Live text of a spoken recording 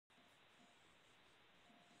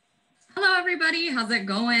everybody. How's it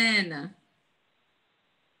going?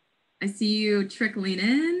 I see you trickling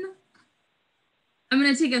in. I'm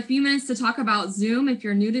going to take a few minutes to talk about Zoom if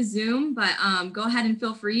you're new to Zoom, but go ahead and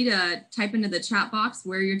feel free to type into the chat box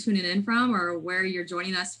where you're tuning in from or where you're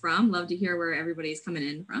joining us from. Love to hear where everybody's coming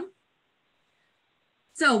in from.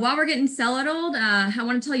 So while we're getting settled, I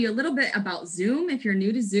want to tell you a little bit about Zoom. If you're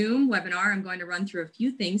new to Zoom webinar, I'm going to run through a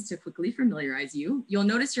few things to quickly familiarize you. You'll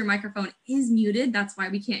notice your microphone is muted. That's why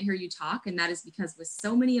we can't hear you talk. And that is because with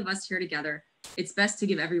so many of us here together, it's best to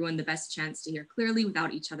give everyone the best chance to hear clearly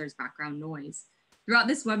without each other's background noise. Throughout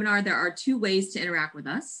this webinar, there are two ways to interact with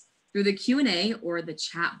us, through the Q&A or the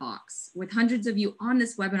chat box. With hundreds of you on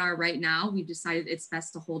this webinar right now, we've decided it's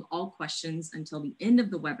best to hold all questions until the end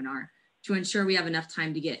of the webinar to ensure we have enough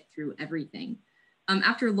time to get through everything.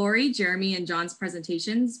 After Lori, Jeremy, and John's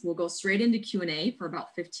presentations, we'll go straight into Q&A for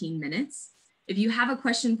about 15 minutes. If you have a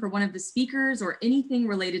question for one of the speakers or anything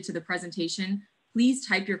related to the presentation, please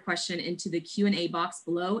type your question into the Q&A box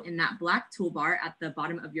below in that black toolbar at the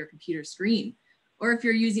bottom of your computer screen. Or if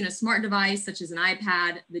you're using a smart device, such as an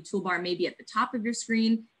iPad, the toolbar may be at the top of your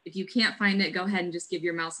screen. If you can't find it, go ahead and just give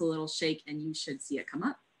your mouse a little shake and you should see it come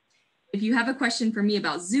up. If you have a question for me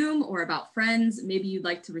about Zoom or about Friends, maybe you'd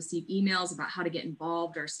like to receive emails about how to get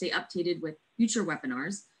involved or stay updated with future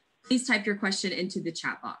webinars, please type your question into the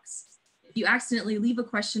chat box. If you accidentally leave a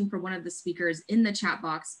question for one of the speakers in the chat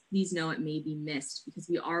box, please know it may be missed because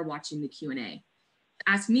we are watching the Q&A.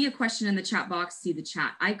 Ask me a question in the chat box, see the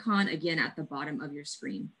chat icon again at the bottom of your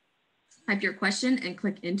screen. Type your question and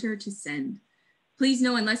click enter to send. Please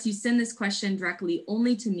know unless you send this question directly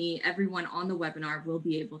only to me, everyone on the webinar will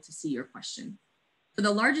be able to see your question. For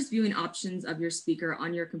the largest viewing options of your speaker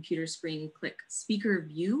on your computer screen, click Speaker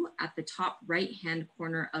View at the top right-hand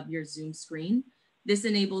corner of your Zoom screen. This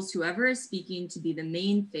enables whoever is speaking to be the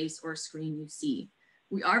main face or screen you see.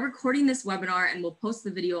 We are recording this webinar and we'll post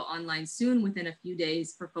the video online soon within a few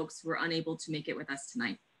days for folks who are unable to make it with us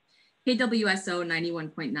tonight. KWSO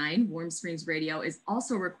 91.9 Warm Springs Radio is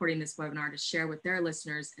also recording this webinar to share with their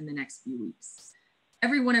listeners in the next few weeks.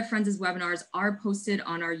 Every one of Friends' webinars are posted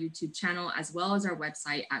on our YouTube channel as well as our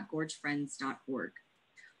website at gorgefriends.org.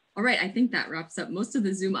 All right, I think that wraps up most of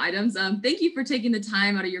the Zoom items. Thank you for taking the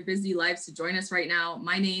time out of your busy lives to join us right now.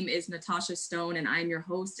 My name is Natasha Stone and I'm your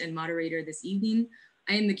host and moderator this evening.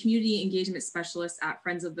 I am the Community Engagement Specialist at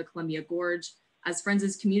Friends of the Columbia Gorge. As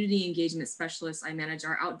Friends' Community Engagement Specialist, I manage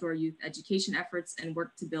our outdoor youth education efforts and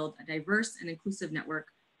work to build a diverse and inclusive network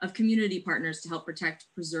of community partners to help protect,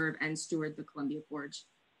 preserve, and steward the Columbia Gorge.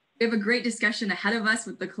 We have a great discussion ahead of us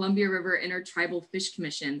with the Columbia River Intertribal Fish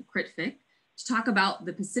Commission, CRITFIC, to talk about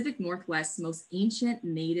the Pacific Northwest's most ancient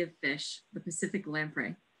native fish, the Pacific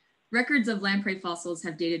lamprey. Records of lamprey fossils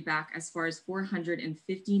have dated back as far as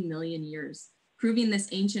 450 million years. Proving this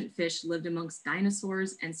ancient fish lived amongst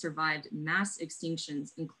dinosaurs and survived mass extinctions,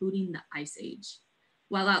 including the Ice Age.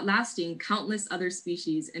 While outlasting countless other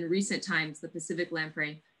species, in recent times, the Pacific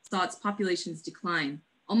lamprey saw its populations decline,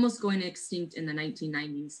 almost going extinct in the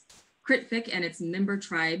 1990s. CRITFIC and its member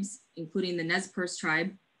tribes, including the Nez Perce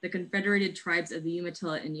tribe, the Confederated Tribes of the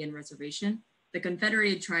Umatilla Indian Reservation, the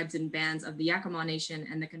Confederated Tribes and Bands of the Yakama Nation,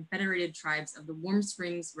 and the Confederated Tribes of the Warm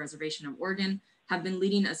Springs Reservation of Oregon, have been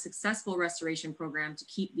leading a successful restoration program to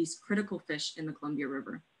keep these critical fish in the Columbia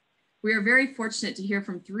River. We are very fortunate to hear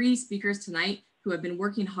from 3 speakers tonight who have been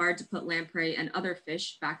working hard to put lamprey and other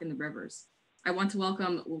fish back in the rivers. I want to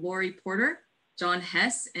welcome Lori Porter, John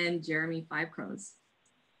Hess, and Jeremy Five Crows.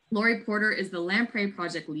 Lori Porter is the Lamprey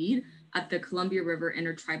Project Lead at the Columbia River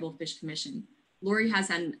Intertribal Fish Commission. Lori has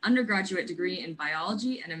had an undergraduate degree in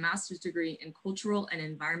biology and a master's degree in cultural and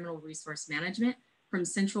environmental resource management from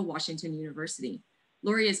Central Washington University.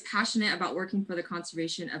 Lori is passionate about working for the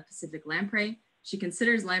conservation of Pacific lamprey. She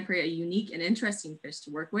considers lamprey a unique and interesting fish to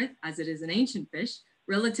work with, as it is an ancient fish,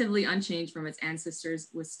 relatively unchanged from its ancestors,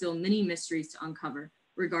 with still many mysteries to uncover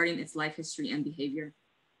regarding its life history and behavior.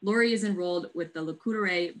 Lori is enrolled with the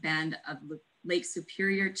Lakudere Band of Lake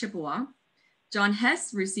Superior, Chippewa. John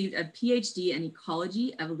Hess received a PhD in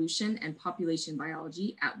ecology, evolution, and population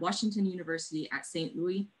biology at Washington University at St.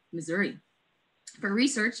 Louis, Missouri. For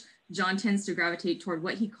research, John tends to gravitate toward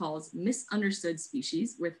what he calls misunderstood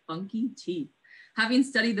species with funky teeth, having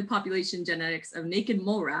studied the population genetics of naked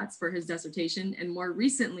mole rats for his dissertation, and more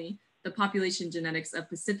recently, the population genetics of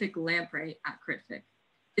Pacific lamprey at CRITFIC.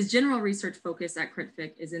 His general research focus at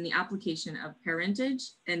CRITFIC is in the application of parentage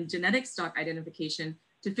and genetic stock identification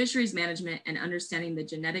to fisheries management and understanding the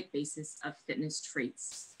genetic basis of fitness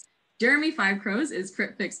traits. Jeremy Five Crows is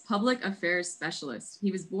CRITFIC's public affairs specialist.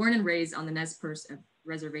 He was born and raised on the Nez Perce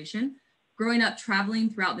Reservation. growing up traveling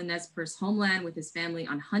throughout the Nez Perce homeland with his family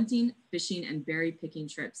on hunting, fishing, and berry picking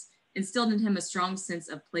trips instilled in him a strong sense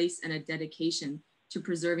of place and a dedication to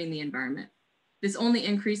preserving the environment. This only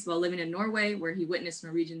increased while living in Norway, where he witnessed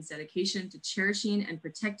Norwegians' dedication to cherishing and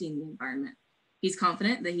protecting the environment. He's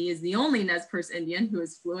confident that he is the only Nez Perce Indian who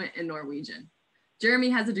is fluent in Norwegian. Jeremy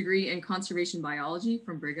has a degree in conservation biology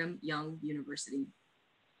from Brigham Young University.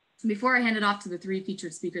 Before I hand it off to the three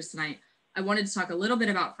featured speakers tonight, I wanted to talk a little bit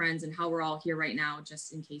about Friends and how we're all here right now,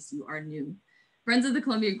 just in case you are new. Friends of the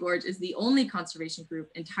Columbia Gorge is the only conservation group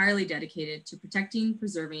entirely dedicated to protecting,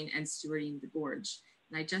 preserving, and stewarding the gorge.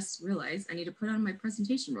 And I just realized I need to put on my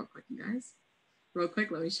presentation real quick, you guys. Real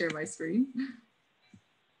quick, let me share my screen.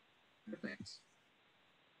 Perfect.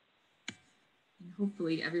 And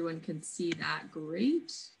hopefully everyone can see that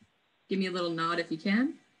great. Give me a little nod if you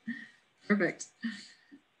can. Perfect.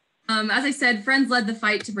 As I said, Friends led the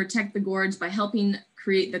fight to protect the gorge by helping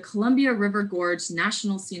create the Columbia River Gorge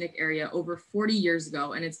National Scenic Area over 40 years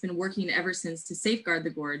ago, and it's been working ever since to safeguard the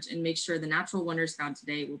gorge and make sure the natural wonders found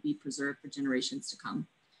today will be preserved for generations to come.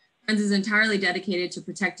 Friends is entirely dedicated to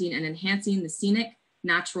protecting and enhancing the scenic,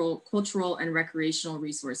 natural, cultural, and recreational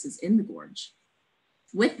resources in the gorge.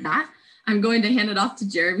 With that, I'm going to hand it off to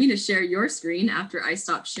Jeremy to share your screen after I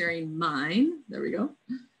stop sharing mine. There we go.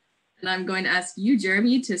 And I'm going to ask you,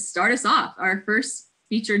 Jeremy, to start us off. Our first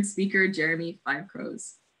featured speaker, Jeremy Five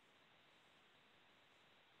Crows.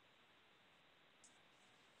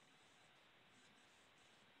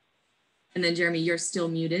 And then Jeremy, you're still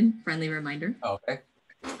muted, friendly reminder. Okay.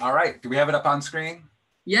 All right, do we have it up on screen?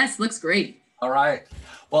 Yes, looks great. All right.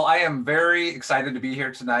 Well, I am very excited to be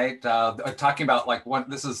here tonight, talking about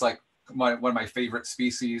this is like one of my favorite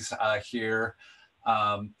species here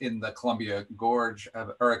in the Columbia Gorge,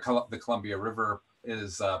 the Columbia River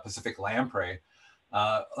is Pacific lamprey.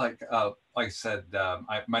 Like I said,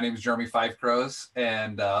 my name is Jeremy Five Crows,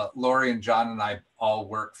 and Lori and John and I all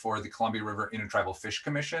work for the Columbia River Intertribal Fish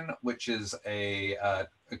Commission, which is an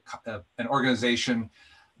organization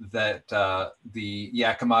that the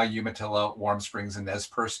Yakima, Umatilla, Warm Springs, and Nez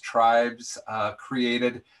Perce tribes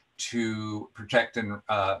created to protect and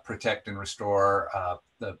restore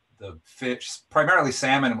the fish, primarily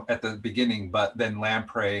salmon at the beginning, but then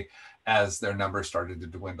lamprey as their numbers started to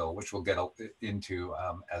dwindle, which we'll get into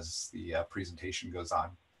as the presentation goes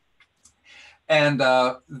on. And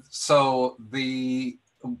so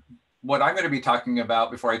what I'm going to be talking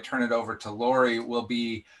about before I turn it over to Lori will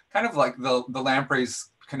be kind of like the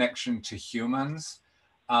lamprey's connection to humans,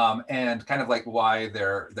 and kind of like why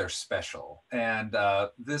they're special. And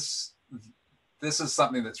this is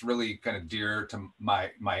something that's really kind of dear to my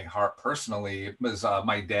heart personally, because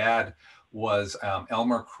my dad was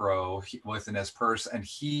Elmer Crow with the Nez Perce, and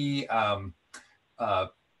he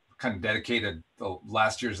kind of dedicated the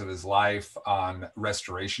last years of his life on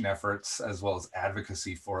restoration efforts as well as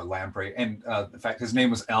advocacy for lamprey. And in fact, his name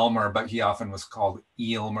was Elmer, but he often was called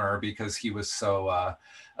Elmer because he was so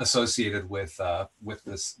associated with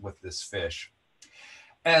this fish.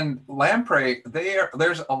 And lamprey,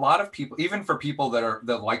 there's a lot of people, even for people that are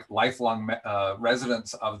like lifelong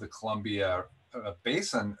residents of the Columbia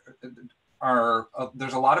Basin,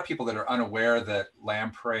 there's a lot of people that are unaware that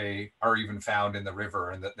lamprey are even found in the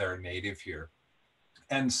river and that they're native here.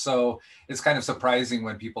 And so it's kind of surprising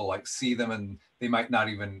when people like see them and they might not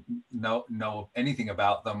even know anything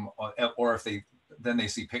about them, or if they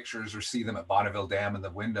see pictures or see them at Bonneville Dam in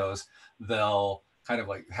the windows, they'll kind of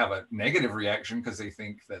like have a negative reaction because they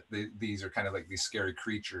think that these are kind of like these scary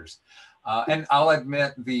creatures. And I'll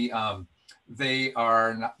admit they're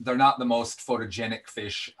not the most photogenic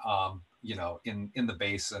fish, in the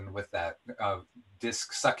basin, with that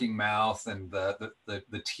disc sucking mouth and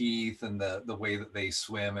the teeth and the way that they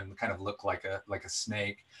swim and kind of look like a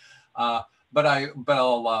snake. They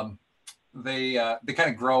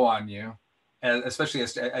kind of grow on you, especially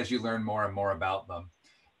as you learn more and more about them.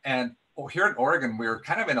 And here in Oregon, we're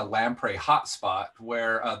kind of in a lamprey hotspot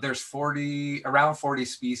where there's around 40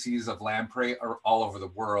 species of lamprey all over the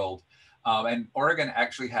world. And Oregon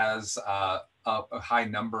actually has a high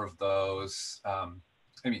number of those.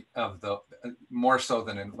 More so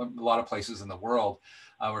than in a lot of places in the world.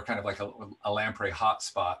 We're kind of like a lamprey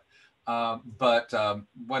hotspot. But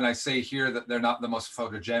when I say here that they're not the most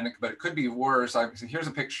photogenic, but it could be worse. Here's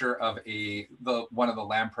a picture of one of the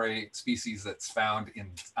lamprey species that's found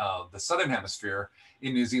in the Southern Hemisphere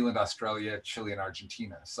in New Zealand, Australia, Chile, and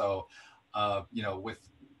Argentina. So,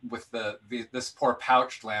 with this poor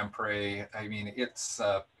pouched lamprey, I mean, it's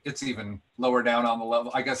even lower down on the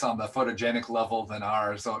level, I guess, on the photogenic level than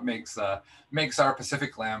ours. So it makes our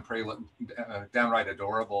Pacific lamprey look downright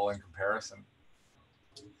adorable in comparison.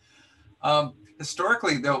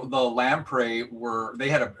 Historically, the lamprey they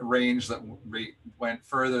had a range that went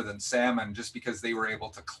further than salmon, just because they were able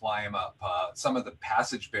to climb up some of the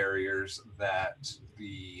passage barriers that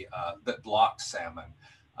blocked salmon.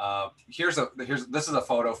 This is a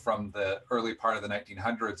photo from the early part of the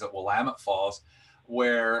 1900s at Willamette Falls,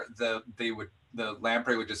 where the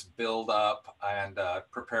lamprey would just build up and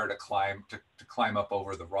prepare to climb up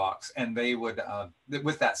over the rocks, and they would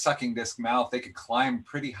with that sucking disc mouth, they could climb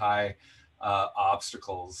pretty high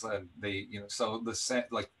obstacles, and so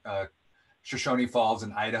Shoshone Falls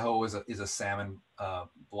in Idaho is a salmon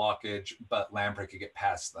blockage, but lamprey could get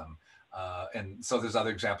past them. And so there's other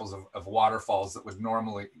examples of waterfalls that would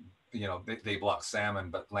normally, they block salmon,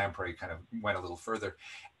 but lamprey kind of went a little further.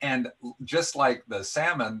 And just like the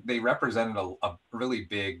salmon, they represented a really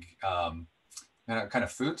big kind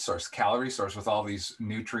of food source, calorie source, with all these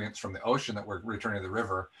nutrients from the ocean that were returning to the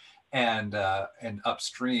river and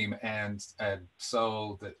upstream. And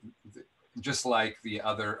so just like the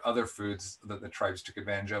other foods that the tribes took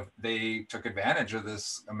advantage of, they took advantage of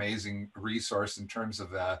this amazing resource in terms of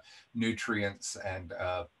nutrients and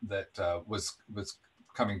that was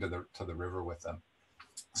coming to the river with them.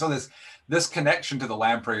 So this connection to the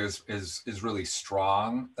lamprey is really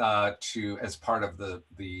strong as part of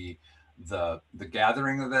the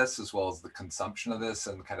gathering of this, as well as the consumption of this,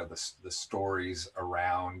 and kind of the stories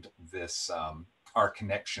around this, our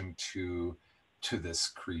connection to this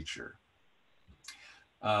creature.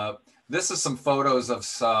 This is some photos of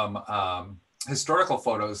some historical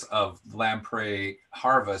photos of lamprey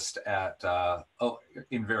harvest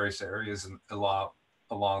in various areas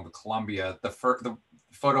along the Columbia. The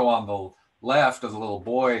photo on the left of the little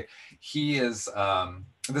boy, this is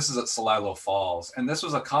at Celilo Falls, and this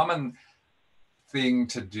was a common thing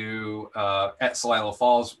to do at Celilo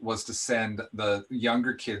Falls, was to send the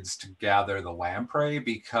younger kids to gather the lamprey,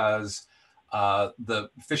 because the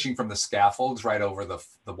fishing from the scaffolds right over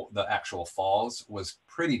the actual falls was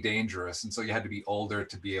pretty dangerous, and so you had to be older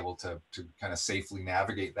to be able to kind of safely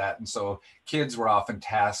navigate that. And so kids were often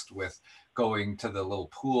tasked with going to the little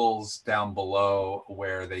pools down below,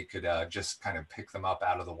 where they could just kind of pick them up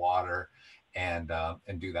out of the water and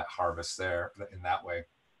do that harvest there in that way.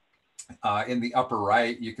 In the upper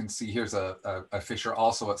right, you can see here's a fisher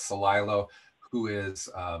also at Celilo who is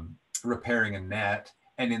repairing a net.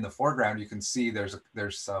 And in the foreground, you can see there's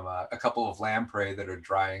a couple of lamprey that are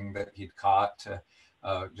drying, that he'd caught to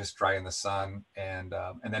just dry in the sun. And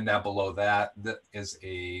then down below that is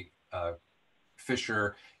a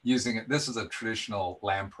fisher using it. This is a traditional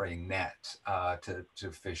lamprey net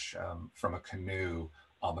to fish from a canoe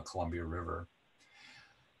on the Columbia River.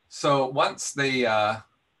 So once they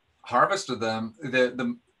harvested them,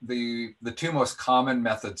 the two most common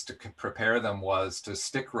methods to prepare them was to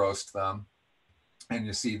stick roast them. And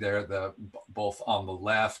you see there both on the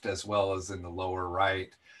left as well as in the lower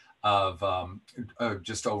right of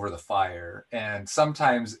just over the fire. And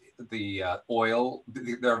sometimes the oil,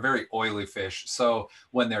 they're very oily fish, so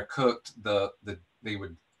when they're cooked, they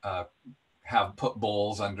would put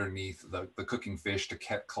bowls underneath the cooking fish to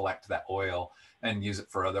collect that oil and use it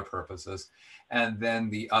for other purposes. And then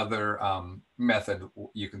the other method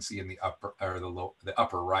you can see in the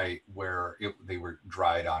upper right, where they were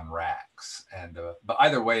dried on racks. And but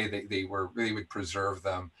either way, they would preserve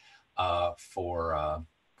them for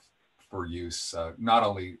use, not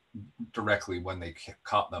only directly when they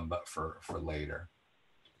caught them, but for later.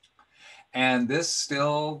 And this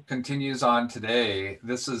still continues on today.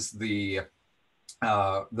 This is the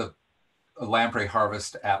lamprey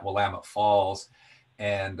harvest at Willamette Falls,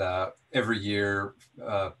 and every year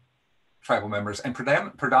tribal members, and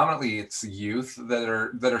predominantly it's youth that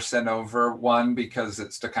are sent over, one, because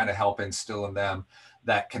it's to kind of help instill in them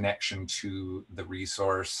that connection to the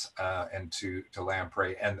resource and to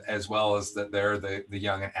lamprey, and as well as that they're the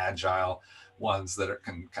young and agile ones that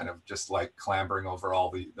can kind of just like clambering over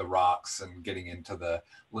all the rocks and getting into the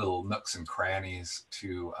little nooks and crannies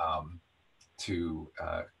to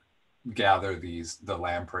gather the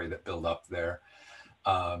lamprey that build up there.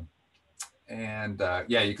 Yeah,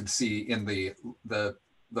 you can see in the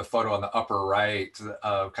photo on the upper right,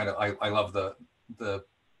 kind of I love the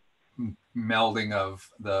melding of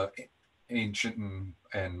the ancient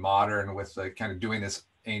and modern, with the kind of doing this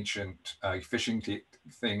ancient fishing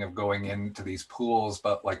thing of going into these pools,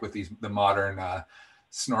 but like with the modern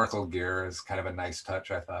snorkel gear is kind of a nice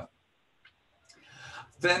touch, I thought.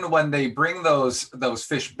 Then when they bring those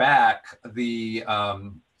fish back,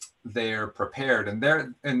 they're prepared, and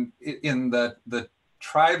in the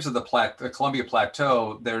tribes of the Columbia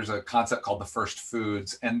Plateau, there's a concept called the first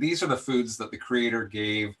foods, and these are the foods that the Creator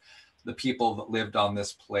gave the people that lived on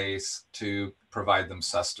this place to provide them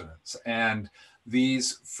sustenance. And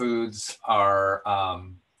these foods are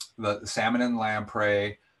the salmon and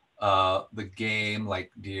lamprey, the game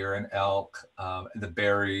like deer and elk, the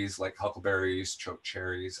berries like huckleberries, choke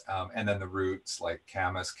cherries, and then the roots like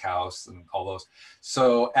camas, cows, and all those.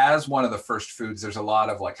 So as one of the first foods, there's a lot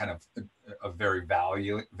of like kind of a very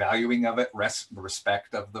valuing of it,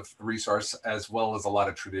 respect of the resource, as well as a lot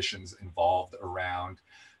of traditions involved around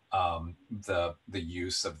the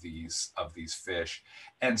use of these fish.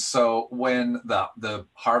 And so when the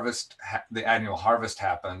harvest, the annual harvest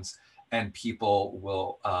happens, and people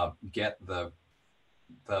will get the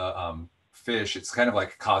fish, it's kind of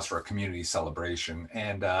like a cause for a community celebration.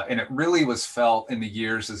 And it really was felt in the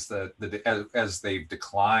years as they've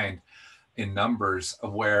declined in numbers,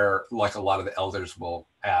 of where like a lot of the elders will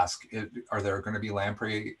ask, are there going to be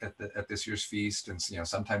lamprey at this year's feast? And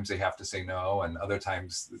sometimes they have to say no, and other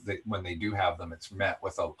times when they do have them, it's met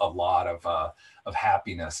with a lot of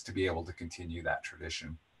happiness to be able to continue that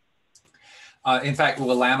tradition. In fact,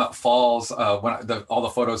 Willamette Falls, all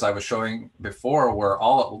the photos I was showing before were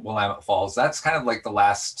all at Willamette Falls. That's kind of like the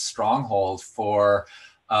last stronghold for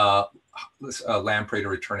lamprey to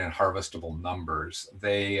return in harvestable numbers.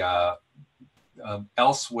 They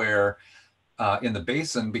elsewhere in the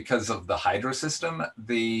basin, because of the hydro system,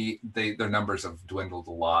 their numbers have dwindled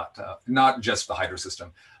a lot. Not just the hydro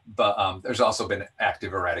system, but there's also been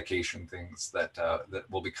active eradication things that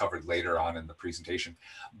will be covered later on in the presentation.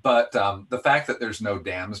 But the fact that there's no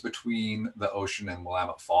dams between the ocean and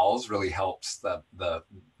Willamette Falls really helps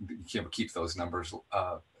keep those numbers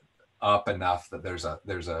up enough that there's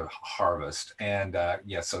a harvest. And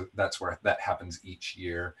so that's where that happens each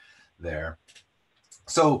year there.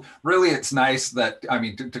 So really, it's nice that, I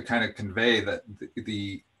mean, to kind of convey that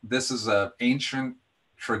this is an ancient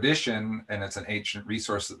tradition, and it's an ancient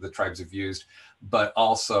resource that the tribes have used, but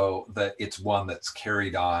also that it's one that's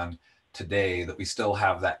carried on today, that we still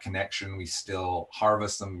have that connection. We still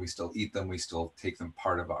harvest them, we still eat them, we still take them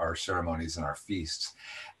part of our ceremonies and our feasts.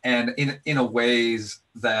 And in a ways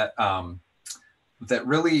that that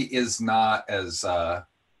really is not as,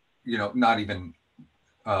 not even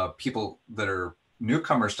people that are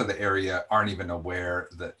newcomers to the area aren't even aware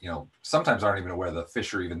that, sometimes aren't even aware the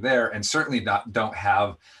fish are even there, and certainly don't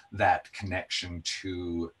have that connection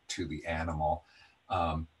to the animal.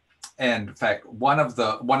 And in fact, one of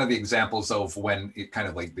the examples of when it kind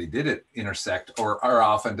of like they did it intersect, or are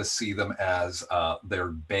often to see them as their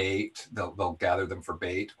bait. They'll gather them for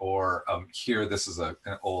bait. Or here, this is an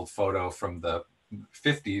old photo from the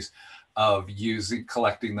 50s of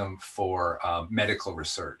collecting them for medical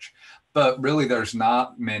research. But really, there's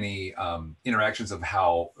not many interactions of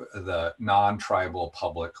how the non-tribal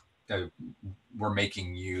public were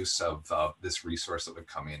making use of this resource that would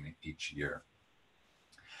come in each year.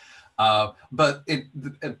 But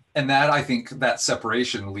that, I think, that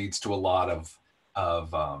separation leads to a lot of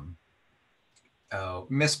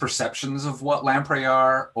misperceptions of what lamprey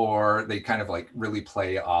are, or they kind of like really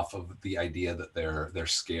play off of the idea that they're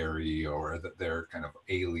scary or that they're kind of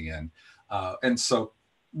alien. And so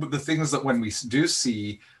the things that when we do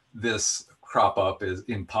see this crop up is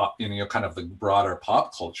in pop, kind of the broader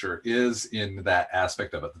pop culture, is in that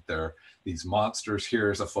aspect of it, that they're these monsters.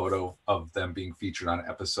 Here's a photo of them being featured on an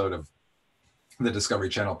episode of the Discovery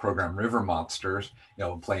Channel program River Monsters,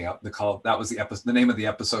 playing up that was the episode. The name of the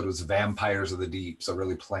episode was Vampires of the Deep. So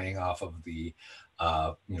really playing off of the,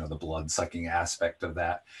 the blood sucking aspect of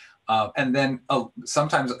that. And then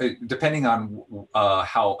sometimes, depending on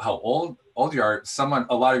how old you are,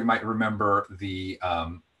 a lot of you might remember the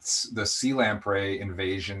sea lamprey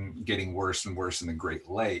invasion getting worse and worse in the Great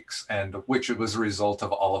Lakes, and which was a result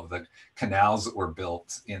of all of the canals that were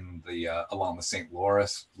built in along the St.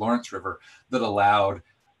 Lawrence River that allowed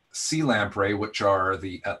sea lamprey, which are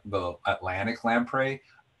the Atlantic lamprey,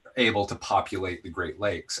 able to populate the Great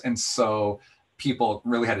Lakes. And so people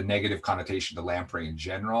really had a negative connotation to lamprey in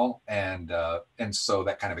general, and so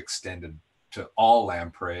that kind of extended to all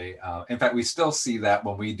lamprey. In fact, we still see that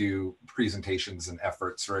when we do presentations and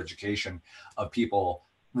efforts for education, of people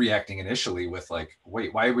reacting initially with like,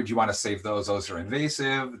 wait, why would you want to save those? Those are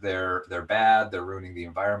invasive, they're bad, they're ruining the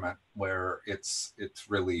environment, where it's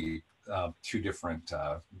really two different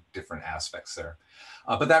aspects there.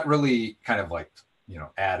 But that really kind of like,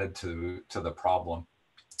 added to the problem.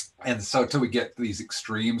 And so till we get these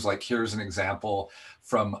extremes, like here's an example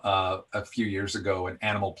from a few years ago, an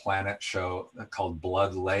Animal Planet show called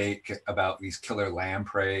Blood Lake, about these killer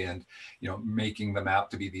lamprey, and making them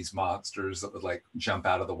out to be these monsters that would like jump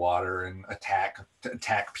out of the water and attack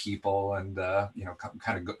people, and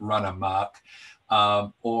kind of run amok.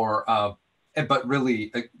 But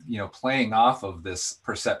really, playing off of this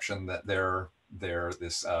perception that they're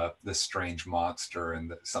this strange monster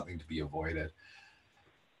and something to be avoided.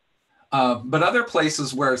 But other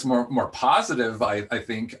places where it's more positive, I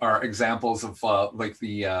think, are examples of like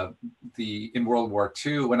the in World War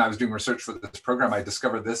II. When I was doing research for this program, I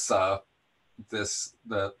discovered the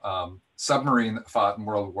submarine that fought in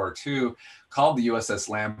World War II called the USS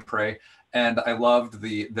Lamprey, and I loved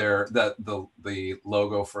the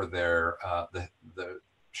logo for their the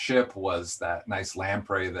ship was that nice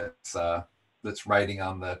lamprey that's riding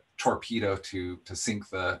on the torpedo to sink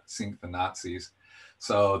the Nazis.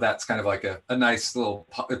 So that's kind of like a nice little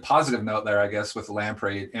positive note there, I guess, with the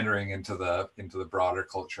lamprey entering into the broader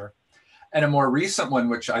culture. And a more recent one,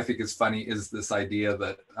 which I think is funny, is this idea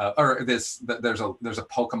that there's a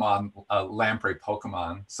Pokemon, lamprey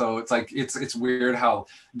Pokemon. So it's like it's weird how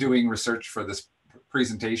doing research for this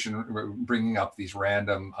presentation, bringing up these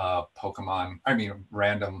random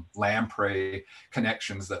random lamprey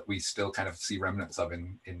connections that we still kind of see remnants of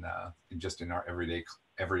in just in our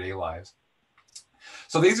everyday lives.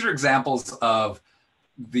 So these are examples of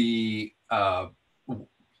the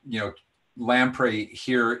lamprey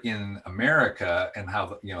here in America, and how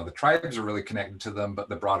the tribes are really connected to them, but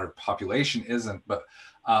the broader population isn't. But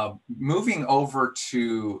moving over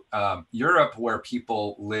to Europe, where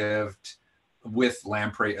people lived with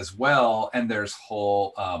lamprey as well, and there's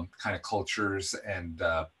whole kind of cultures and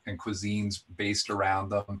cuisines based around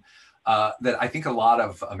them that I think a lot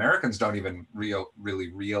of Americans don't even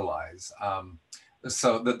really realize.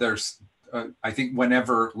 So that there's, I think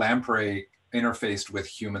whenever lamprey interfaced with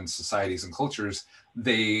human societies and cultures,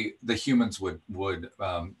 the humans would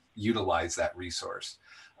utilize that resource.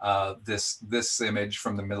 This image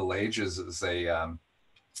from the Middle Ages is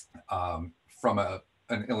from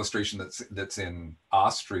an illustration that's in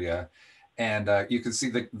Austria, and you can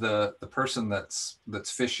see the person that's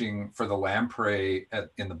fishing for the lamprey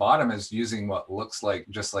in the bottom is using what looks like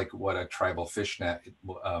just like what a tribal fish net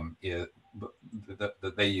is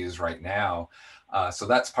that they use right now. So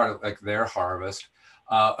that's part of like their harvest.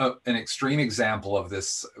 An extreme example of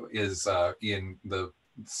this is in the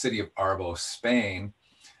city of Arbo, Spain,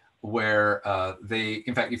 where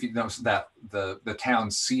in fact, if you notice that the town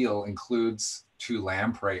seal includes 2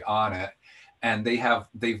 lamprey on it, and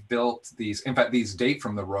they've built these, in fact, these date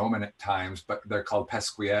from the Roman times, but they're called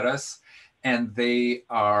pesqueras, and they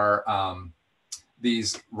are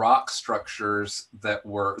these rock structures that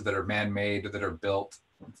are man-made, that are built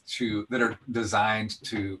that are designed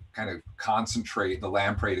to kind of concentrate the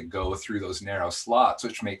lamprey to go through those narrow slots,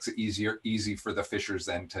 which makes it easy for the fishers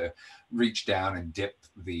then to reach down and dip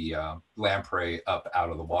the lamprey up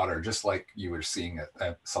out of the water, just like you were seeing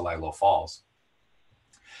at Celilo Falls.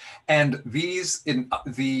 And these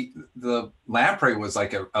the lamprey was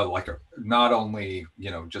like a not only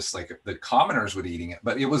just like the commoners would eating it,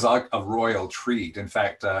 but it was a royal treat. In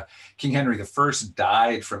fact, King Henry I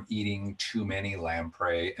died from eating too many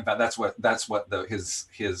lamprey. In fact, that's what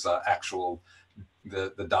his actual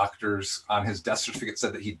the doctors on his death certificate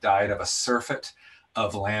said, that he died of a surfeit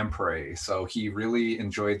of lamprey. So he really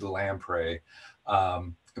enjoyed the lamprey.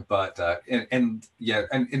 But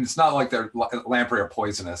it's not like the lamprey are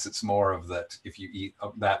poisonous. It's more of that if you eat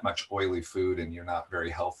that much oily food and you're not very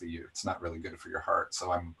healthy, it's not really good for your heart.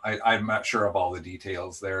 So I'm not sure of all the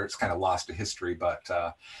details there. It's kind of lost to history, but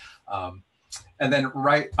and then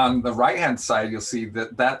right on the right hand side, you'll see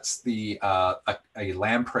that that's a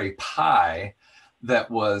lamprey pie that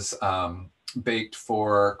was baked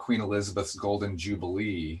for Queen Elizabeth's Golden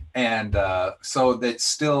Jubilee, and so that's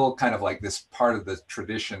still kind of like this part of the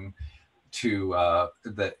tradition to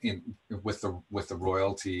with the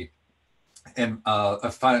royalty. And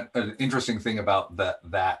an interesting thing about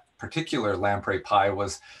that particular lamprey pie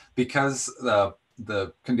was because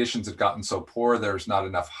the conditions had gotten so poor, there's not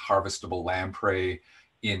enough harvestable lamprey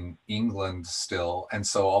in England still, and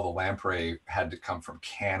so all the lamprey had to come from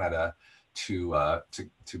Canada to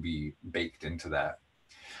be baked into that.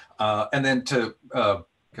 And then to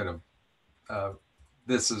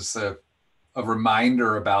this is a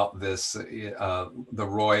reminder about this, the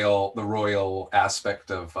royal aspect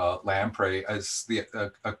of lamprey. As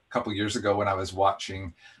a couple years ago when I was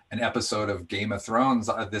watching an episode of Game of Thrones,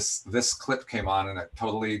 this clip came on and it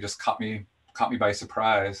totally just caught me by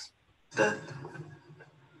surprise.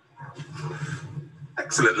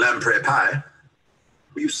 Excellent lamprey pie.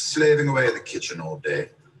 Were you slaving away in the kitchen all day?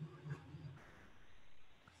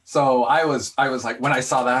 So I was like, when I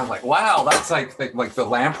saw that, I was like, wow, that's like the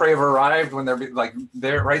lamprey have arrived, when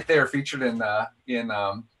they're right there featured in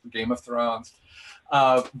Game of Thrones.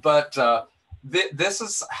 But This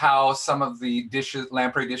is how some of the dishes,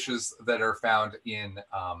 lamprey dishes that are found in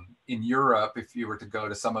Europe, if you were to go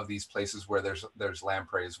to some of these places where there's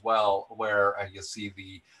lamprey as well, where you'll see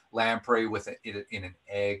the lamprey with it in an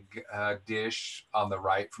egg dish on the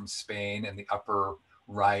right from Spain, and the upper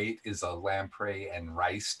right is a lamprey and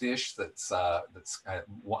rice dish that's part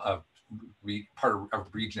of a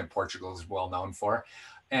region in Portugal is well known for.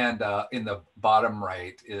 And in the bottom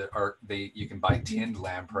right you can buy tinned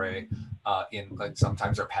lamprey like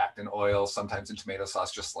sometimes they're packed in oil, sometimes in tomato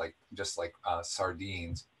sauce, just like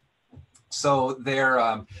sardines. So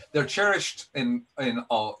they're cherished in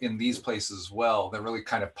these places as well. They're really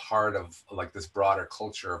kind of part of like this broader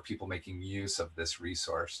culture of people making use of this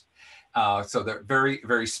resource. So they're very,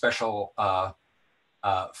 very special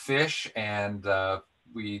fish, and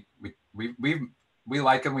we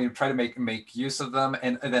like them. We try to make use of them,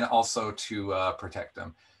 and then also to protect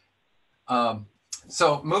them.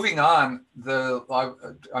 So moving on,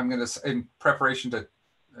 I'm going to, in preparation to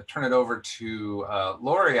turn it over to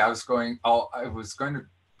Lori, I was going to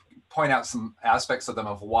point out some aspects of them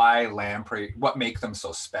of why lamprey, what make them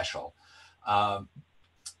so special.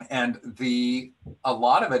 And a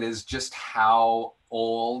lot of it is just how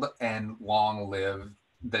old and long-lived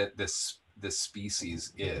that this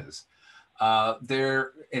species is.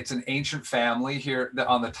 It's an ancient family here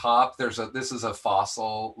on the top. This is a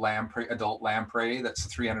fossil lamprey, adult lamprey. That's a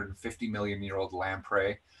 350 million year old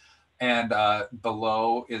lamprey. And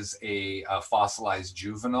below is a fossilized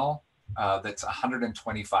juvenile that's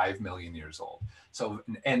 125 million years old. So,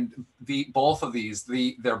 and both of these,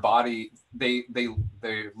 their body, they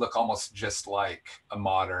look almost just like a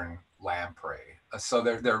modern lamprey. So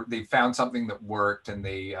they found something that worked, and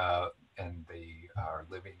they are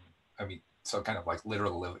living. I mean, so kind of like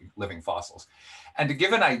literal living fossils. And to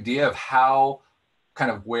give an idea of how kind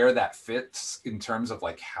of where that fits in terms of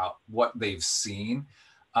like what they've seen,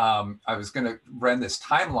 I was going to run this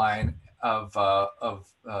timeline of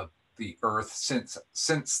the Earth since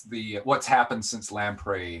what's happened since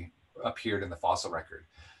lamprey appeared in the fossil record.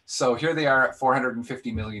 So here they are at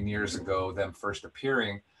 450 million years ago, them first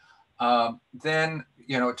appearing. Then,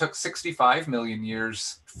 it took 65 million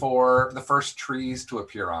years for the first trees to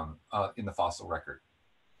appear in the fossil record.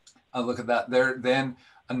 Look at that. Then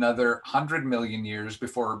another 100 million years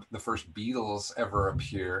before the first beetles ever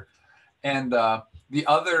appear. And the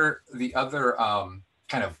other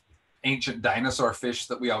kind of ancient dinosaur fish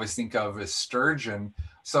that we always think of is sturgeon.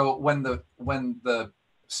 So when the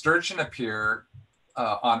sturgeon appear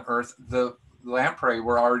on Earth, the lamprey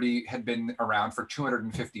had been around for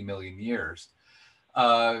 250 million years.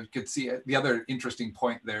 You could see the other interesting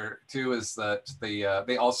point there too is that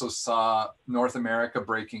they also saw North America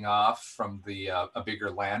breaking off from a bigger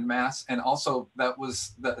landmass, and also that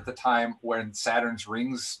was at the time when Saturn's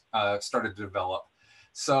rings started to develop.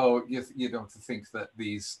 So you don't think that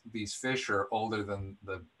these fish are older than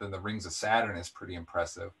the rings of Saturn is pretty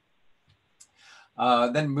impressive.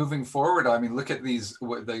 Then moving forward, I mean, look at these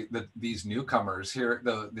newcomers here.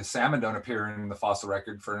 The salmon don't appear in the fossil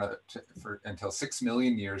record until 6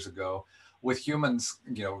 million years ago, with humans,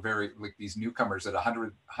 very like these newcomers at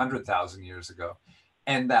 100,000 years ago.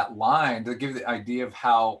 And that line, to give the idea of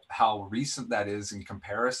how recent that is in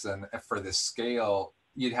comparison for this scale,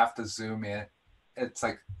 you'd have to zoom in. It's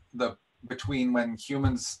like between when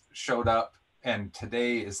humans showed up and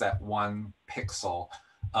today is that 1 pixel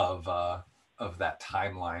of that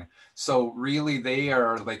timeline. So really, they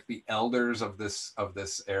are like the elders of this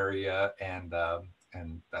area, and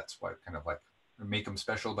that's what kind of like make them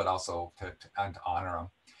special, but also to honor them.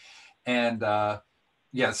 And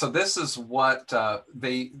yeah, so this is what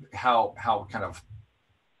how kind of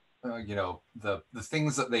the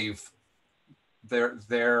things that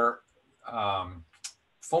their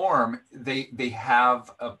form, they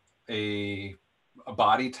have a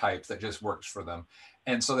body type that just works for them.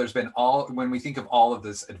 And so there's been when we think of all of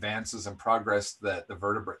this advances and progress that the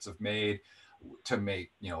vertebrates have made to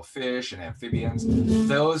make, fish and amphibians,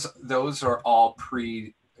 those are all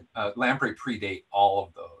lamprey predate all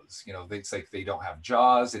of those. It's like they don't have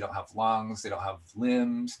jaws, they don't have lungs, they don't have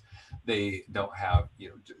limbs, they don't have,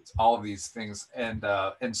 all of these things. And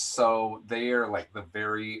so they are like the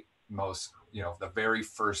very most, the very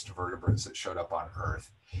first vertebrates that showed up on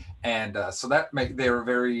Earth. And so they were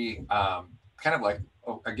very kind of like,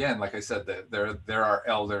 again, like I said, there are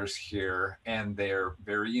elders here, and they're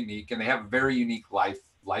very unique, and they have a very unique life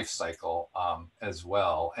cycle as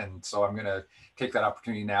well. And so I'm going to take that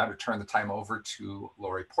opportunity now to turn the time over to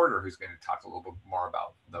Lori Porter, who's going to talk a little bit more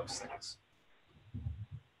about those things.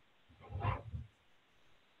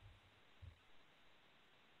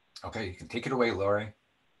 Okay, you can take it away, Lori.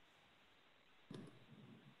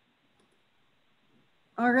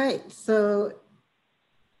 All right, so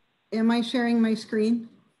am I sharing my screen?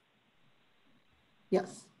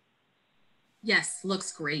 Yes. Yes,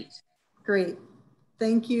 looks great. Great.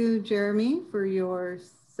 Thank you, Jeremy, for your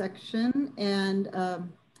section. And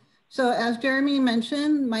so as Jeremy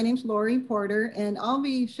mentioned, my name's Lori Porter, and I'll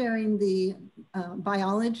be sharing the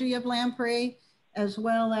biology of lamprey, as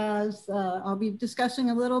well as I'll be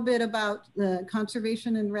discussing a little bit about the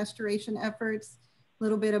conservation and restoration efforts, a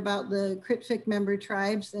little bit about the CRITFIC member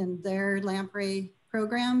tribes and their lamprey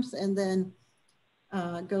programs, and then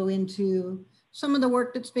go into some of the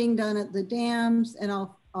work that's being done at the dams. And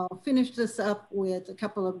I'll finish this up with a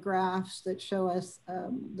couple of graphs that show us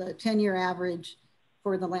the 10-year average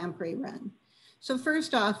for the lamprey run. So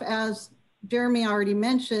first off, as Jeremy already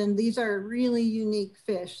mentioned, these are really unique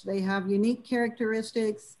fish. They have unique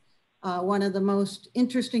characteristics. One of the most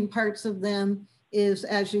interesting parts of them is,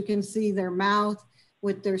 as you can see, their mouth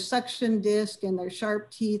with their suction disc and their sharp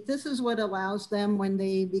teeth. This is what allows them, when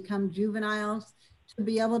they become juveniles, to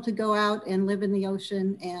be able to go out and live in the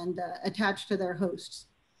ocean and attach to their hosts.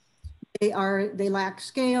 They lack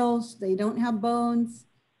scales, they don't have bones.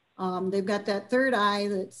 They've got that third eye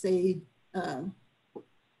that's a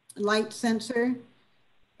light sensor,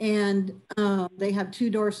 and they have 2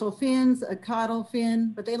 dorsal fins, a caudal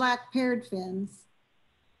fin, but they lack paired fins,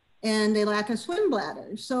 and they lack a swim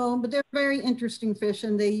bladder. So, but they're very interesting fish,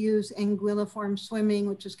 and they use anguilliform swimming,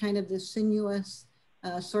 which is kind of this sinuous,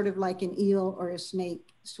 sort of like an eel or a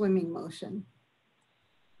snake swimming motion.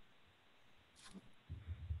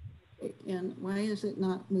 Okay, and why is it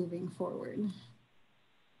not moving forward?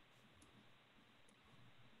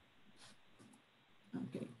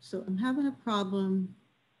 Okay, so I'm having a problem.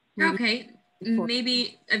 You're okay.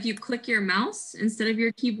 Maybe if you click your mouse instead of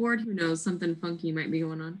your keyboard, who knows, something funky might be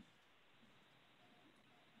going on.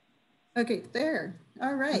 Okay, there.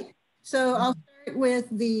 All right. So I'll start with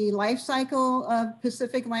the life cycle of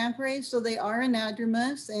Pacific lampreys. So they are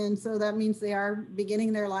anadromous, and so that means they are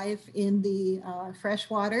beginning their life in the fresh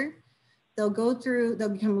water. They'll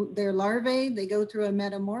become their larvae. They go through a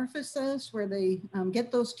metamorphosis where they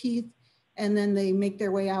get those teeth, and then they make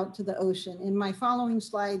their way out to the ocean. In my following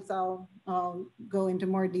slides, I'll go into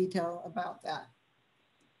more detail about that.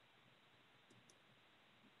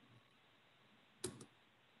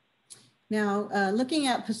 Now, looking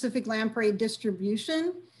at Pacific lamprey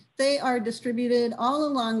distribution, they are distributed all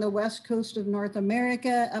along the west coast of North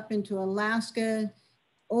America, up into Alaska,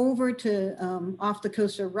 over to off the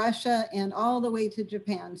coast of Russia, and all the way to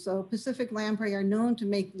Japan. So Pacific lamprey are known to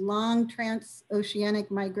make long transoceanic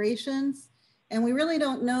migrations. And we really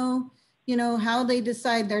don't know, how they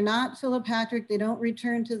decide. They're not philopatric. They don't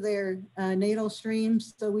return to their natal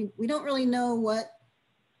streams. So we don't really know what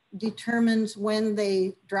determines when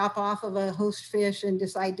they drop off of a host fish and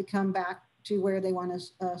decide to come back to where they want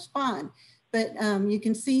to spawn. But you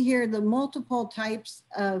can see here the multiple types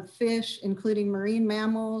of fish, including marine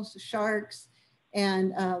mammals, sharks,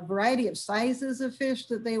 and a variety of sizes of fish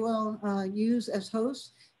that they will use as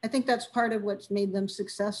hosts. I think that's part of what's made them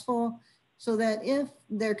successful, so that if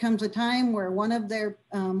there comes a time where one of their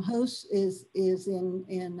hosts is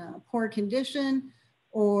in poor condition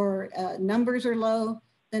or numbers are low,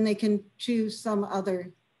 then they can choose some other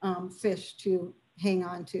fish to hang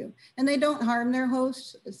on to. And they don't harm their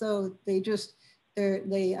hosts, so they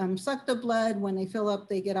suck the blood. When they fill up,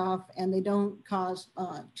 they get off, and they don't cause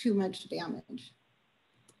too much damage.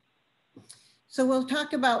 So we'll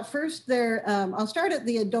talk about first I'll start at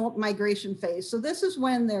the adult migration phase. So this is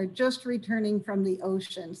when they're just returning from the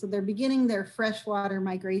ocean. So they're beginning their freshwater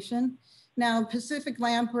migration. Now, Pacific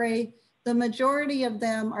lamprey, the majority of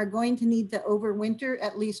them are going to need to overwinter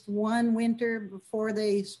at least one winter before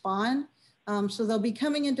they spawn. So they'll be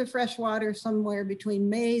coming into freshwater somewhere between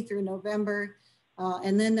May through November,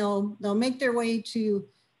 and then they'll make their way to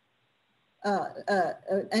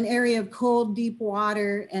an area of cold, deep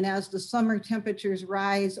water. And as the summer temperatures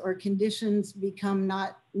rise or conditions become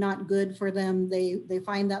not good for them, they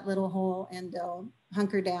find that little hole and they'll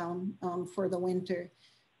hunker down for the winter.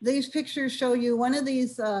 These pictures show you one of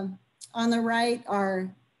these. On the right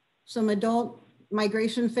are some adult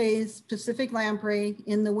migration phase Pacific lamprey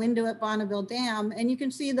in the window at Bonneville Dam. And you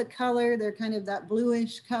can see the color, they're kind of that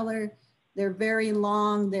bluish color. They're very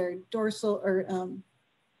long, they're dorsal, or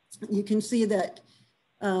you can see that,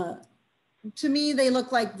 to me, they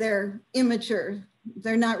look like they're immature.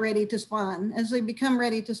 They're not ready to spawn. As they become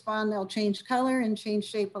ready to spawn, they'll change color and change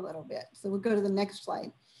shape a little bit. So we'll go to the next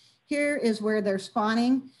slide. Here is where they're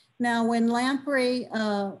spawning. Now, when lamprey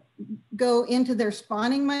go into their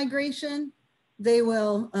spawning migration, they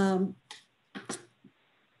will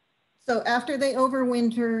So after they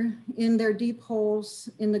overwinter in their deep holes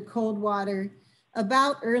in the cold water,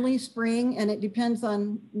 about early spring, and it depends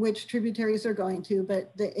on which tributaries they're going to,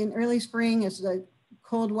 but in early spring, as the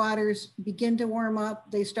cold waters begin to warm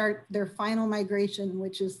up, they start their final migration,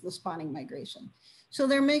 which is the spawning migration. So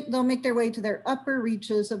they'll make their way to their upper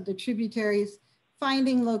reaches of the tributaries,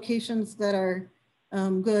 finding locations that are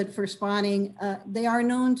good for spawning. They are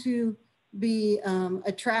known to be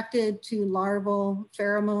attracted to larval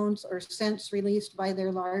pheromones or scents released by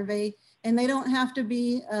their larvae, and they don't have to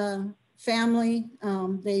be family.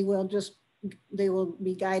 They will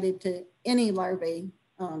be guided to any larvae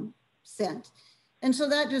scent. And so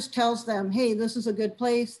that just tells them, hey, this is a good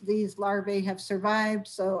place. These larvae have survived.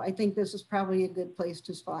 So I think this is probably a good place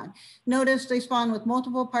to spawn. Notice they spawn with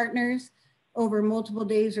multiple partners over multiple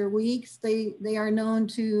days or weeks. They are known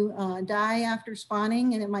to die after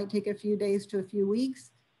spawning, and it might take a few days to a few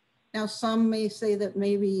weeks. Now, some may say that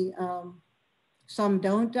maybe some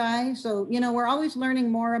don't die. So, you know, we're always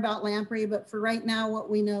learning more about lamprey, but for right now,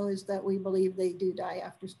 what we know is that we believe they do die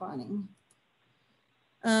after spawning.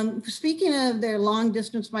 Speaking of their long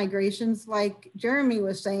distance migrations, like Jeremy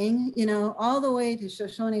was saying, you know, all the way to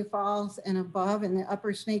Shoshone Falls and above in the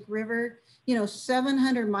upper Snake River, you know,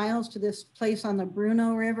 700 miles to this place on the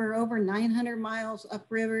Bruno River, over 900 miles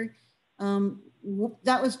upriver.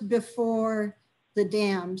 That was before the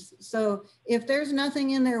dams. So if there's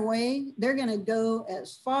nothing in their way, they're gonna go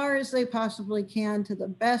as far as they possibly can to the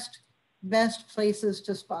best places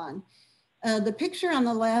to spawn. The picture on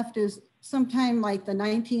the left is sometime like the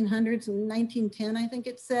 1900s and 1910, I think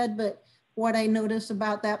it said, but what I notice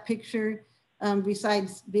about that picture,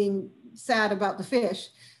 besides being sad about the fish,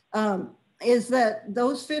 is that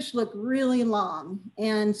those fish look really long.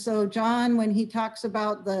 And so John, when he talks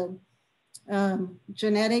about the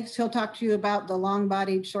genetics, he'll talk to you about the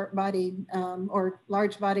long-bodied, short-bodied, or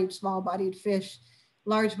large-bodied, small-bodied fish.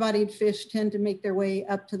 Large-bodied fish tend to make their way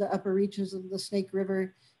up to the upper reaches of the Snake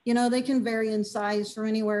River. You know, they can vary in size from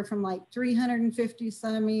anywhere from like 350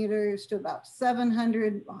 centimeters to about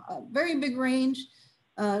 700, very big range.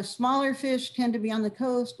 Smaller fish tend to be on the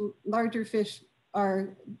coast. Larger fish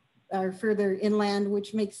are further inland,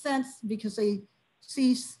 which makes sense because they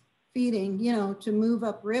cease feeding, you know, to move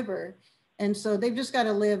upriver. And so they've just got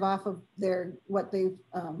to live off of what they've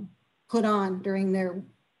put on during their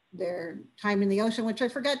time in the ocean, which I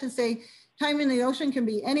forgot to say, time in the ocean can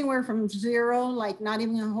be anywhere from 0, like not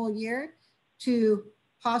even a whole year, to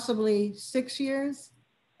possibly 6 years.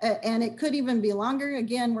 And it could even be longer.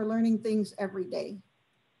 Again, we're learning things every day.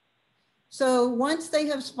 So once they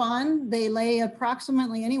have spawned, they lay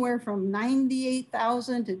approximately anywhere from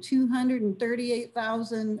 98,000 to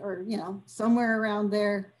 238,000, or, you know, somewhere around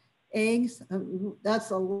there, eggs. That's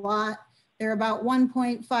a lot. They're about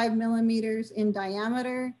 1.5 millimeters in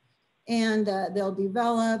diameter. And they'll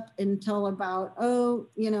develop until about,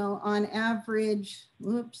 you know, on average,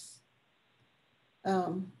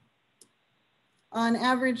 on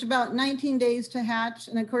average about 19 days to hatch.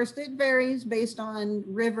 And of course, it varies based on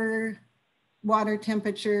river, water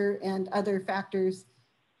temperature, and other factors.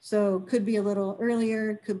 So could be a little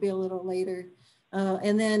earlier, could be a little later.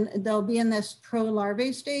 And then they'll be in this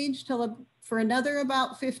pro-larvae stage for another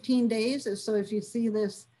about 15 days. So if you see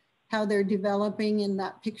this, how they're developing in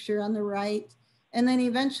that picture on the right. And then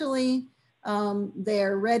eventually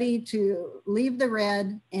they're ready to leave the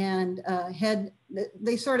red and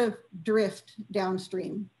they sort of drift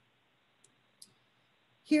downstream.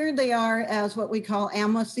 Here they are as what we call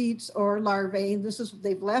ammocetes or larvae.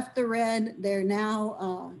 They've left the red, they're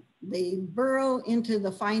now, they burrow into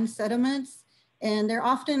the fine sediments, and they're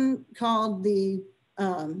often called the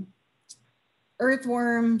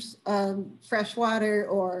earthworms of freshwater,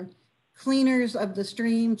 or cleaners of the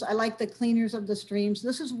streams. I like the cleaners of the streams.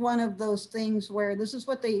 This is one of those things where this is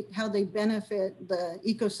how they benefit the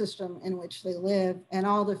ecosystem in which they live and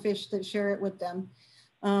all the fish that share it with them.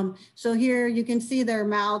 So here you can see their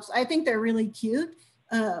mouths. I think they're really cute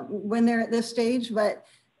when they're at this stage, but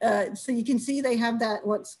so you can see they have that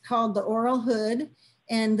what's called the oral hood,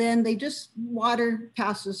 and then water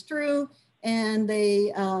passes through, and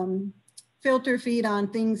they filter feed on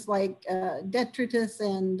things like detritus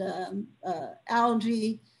and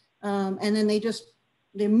algae, and then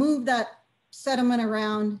they move that sediment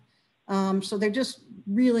around. So they're just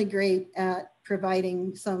really great at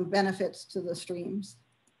providing some benefits to the streams.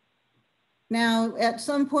 Now, at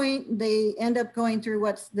some point, they end up going through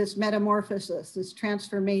what's this metamorphosis, this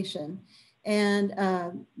transformation,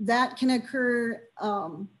 and that can occur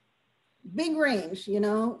big range, you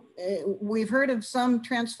know. We've heard of some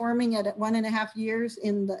transforming at 1.5 years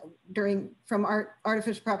from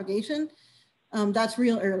artificial propagation. That's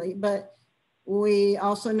real early, but we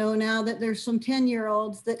also know now that there's some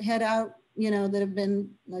 10-year-olds that head out, that have been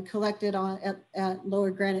collected at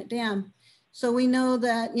Lower Granite Dam. So we know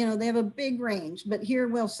that, they have a big range, but here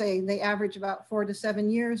we'll say they average about 4 to 7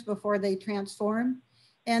 years before they transform.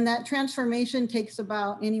 And that transformation takes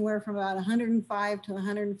about anywhere from about 105 to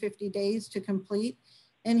 150 days to complete.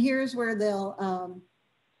 And here's where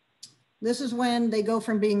this is when they go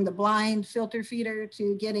from being the blind filter feeder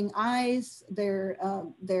to getting eyes, their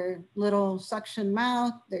little suction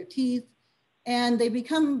mouth, their teeth, and they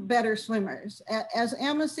become better swimmers. As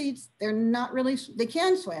ammocetes, they're not really, they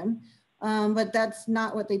can swim, but that's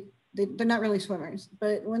not what they're not really swimmers.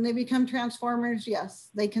 But when they become transformers, yes,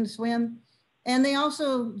 they can swim. And they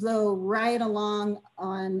also, though, ride along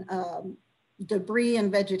on debris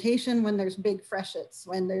and vegetation when there's big freshets,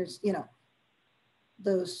 when there's,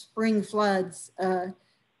 those spring floods.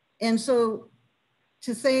 And so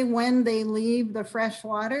to say when they leave the fresh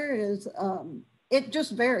water is, it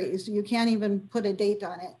just varies. You can't even put a date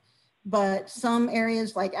on it. But some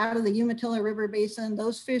areas like out of the Umatilla River Basin,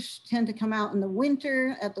 those fish tend to come out in the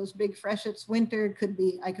winter at those big freshets. Winter could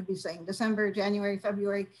be, I could be saying December, January,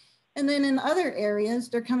 February. And then in other areas,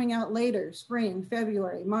 they're coming out later, spring,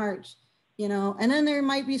 February, March, and then there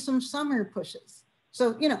might be some summer pushes.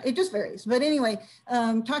 So, it just varies. But anyway,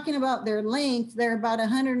 talking about their length, they're about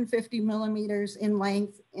 150 millimeters in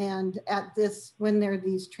length. And at this, when they're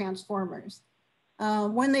these transformers.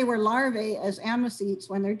 When they were larvae as ammocetes,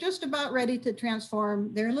 when they're just about ready to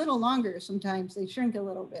transform, they're a little longer sometimes. They shrink a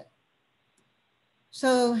little bit.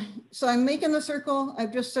 So I'm making the circle.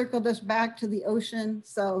 I've just circled this back to the ocean.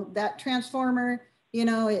 So that transformer,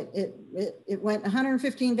 it went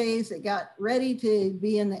 115 days. It got ready to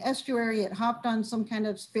be in the estuary. It hopped on some kind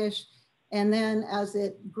of fish. And then as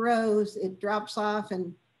it grows, it drops off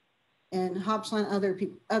and hops on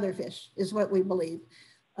other fish is what we believe.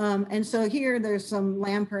 And so here there's some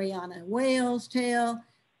lamprey on a whale's tail.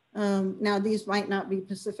 Now these might not be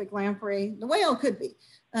Pacific lamprey. The whale could be,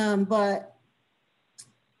 but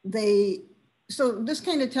so this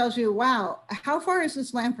kind of tells you, wow, how far is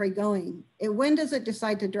this lamprey going? And when does it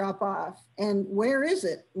decide to drop off? And where is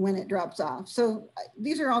it when it drops off? So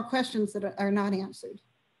these are all questions that are not answered.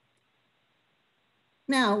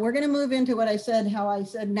 Now we're going to move into what I said, how I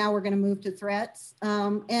said, now we're going to move to threats.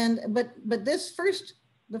 But this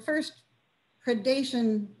the first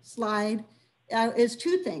predation slide is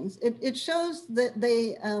two things. It shows that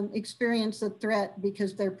they experience a threat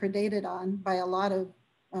because they're predated on by a lot of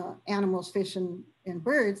animals, fish, and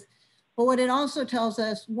birds. But what it also tells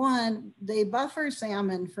us, one, they buffer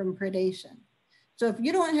salmon from predation. So if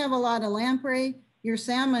you don't have a lot of lamprey, your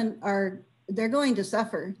salmon they're going to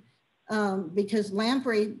suffer because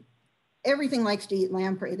lamprey, everything likes to eat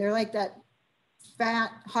lamprey. They're like that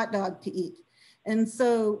fat hot dog to eat. And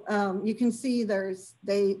so you can see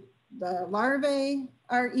the larvae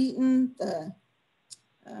are eaten, the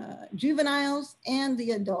juveniles, and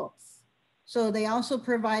the adults. So they also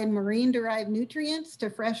provide marine derived nutrients to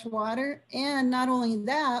fresh water. And not only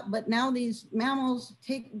that, but now these mammals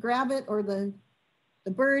grab it, or the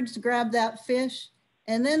birds grab that fish,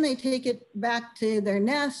 and then they take it back to their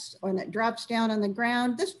nest when it drops down on the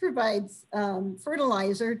ground. This provides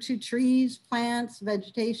fertilizer to trees, plants,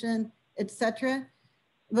 vegetation, etc.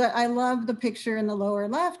 But I love the picture in the lower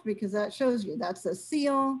left because that shows you that's a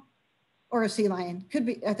seal or a sea lion. Could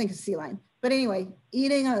be, I think, a sea lion. But anyway,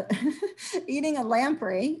 eating a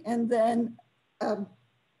lamprey, and then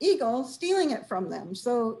eagle stealing it from them.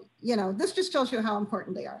 So, this just tells you how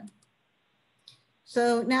important they are.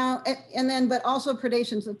 So now, but also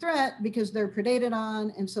predation's a threat because they're predated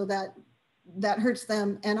on, and so that hurts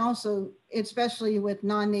them. And also, especially with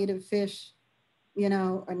non-native fish,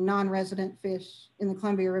 or non-resident fish in the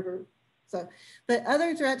Columbia River. So, but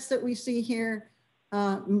other threats that we see here,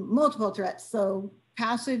 multiple threats. So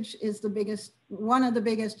passage is one of the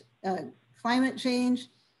biggest, climate change,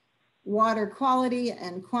 water quality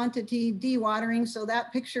and quantity, dewatering. So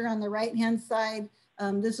that picture on the right-hand side,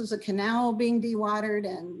 this is a canal being dewatered,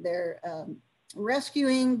 and they're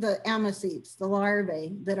rescuing the ammocetes, the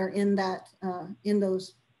larvae that are in that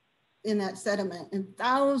sediment, and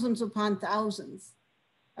thousands upon thousands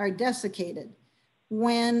are desiccated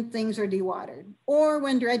when things are dewatered, or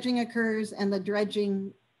when dredging occurs and the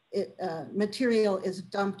dredging material is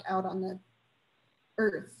dumped out on the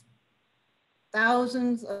earth.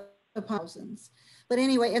 Thousands upon thousands. But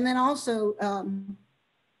anyway, and then also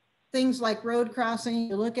things like road crossing.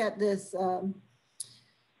 You look at this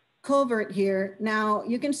culvert here. Now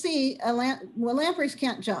you can see, lampreys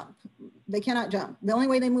can't jump. They cannot jump. The only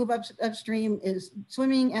way they move upstream is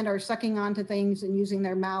swimming and are sucking onto things and using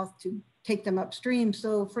their mouth to take them upstream.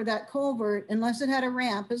 So for that culvert, unless it had a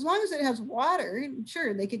ramp, as long as it has water,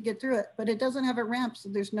 sure, they could get through it, but it doesn't have a ramp, so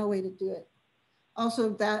there's no way to do it. Also,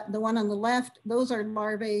 the one on the left, those are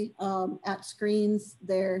larvae at screens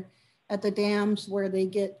there at the dams where they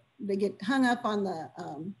get hung up on the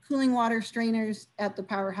cooling water strainers at the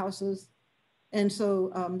powerhouses. And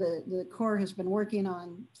so the Corps has been working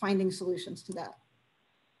on finding solutions to that.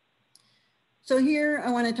 So here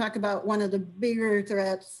I want to talk about one of the bigger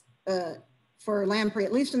threats for lamprey,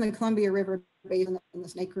 at least in the Columbia River Basin and the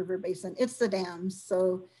Snake River Basin. It's the dams.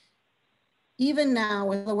 So even now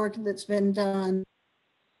with the work that's been done,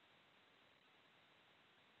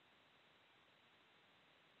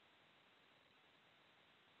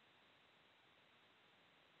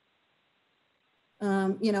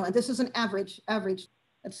 you know, this is an average,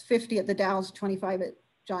 that's 50 at the Dalles, 25 at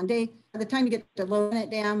John Day. By the time you get to Low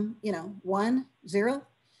Bennett Dam, you know, 1, 0.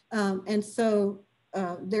 And so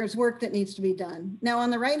there's work that needs to be done. Now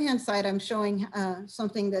on the right-hand side, I'm showing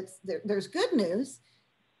something that's, there's good news.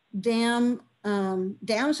 Dams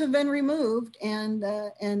have been removed and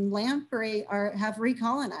lamprey have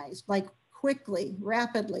recolonized, like quickly,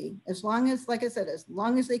 rapidly. As long as, like I said, as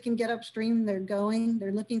long as they can get upstream,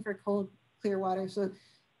 they're looking for cold, clear water. So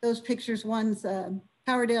those pictures, one's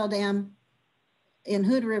Powerdale Dam in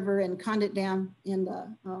Hood River and Condit Dam in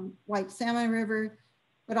the White Salmon River,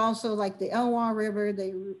 but also like the Elwha River,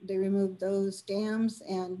 they removed those dams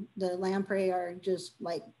and the lamprey are just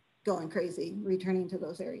like going crazy, returning to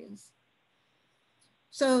those areas.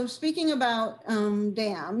 So speaking about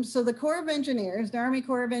dams, so the Corps of Engineers, the Army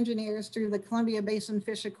Corps of Engineers through the Columbia Basin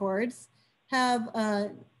Fish Accords have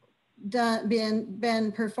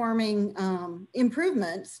been performing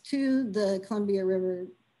improvements to the Columbia River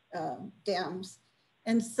dams.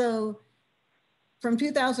 And so from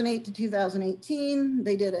 2008 to 2018,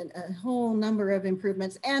 they did a whole number of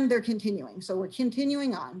improvements and they're continuing. So we're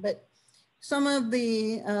continuing on, but some of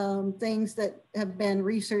the things that have been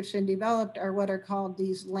researched and developed are what are called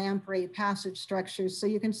these lamprey passage structures. So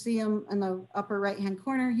you can see them in the upper right-hand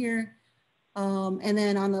corner here. And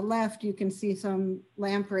then on the left, you can see some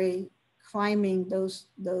lamprey climbing those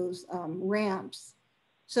ramps.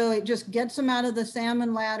 So it just gets them out of the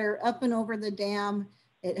salmon ladder, up and over the dam.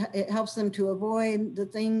 It helps them to avoid the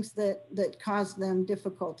things that cause them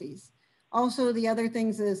difficulties. Also, the other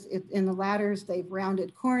things is in the ladders, they've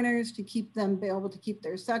rounded corners to keep them be able to keep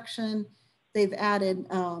their suction. They've added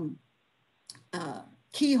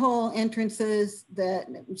keyhole entrances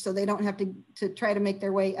so they don't have to try to make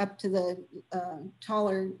their way up to the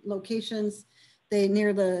taller locations.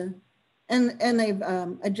 And they've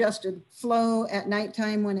adjusted flow at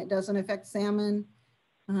nighttime when it doesn't affect salmon.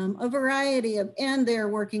 A variety of, and they're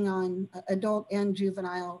working on adult and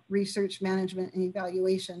juvenile research management and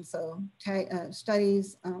evaluation. So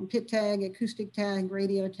studies, pit tag, acoustic tag,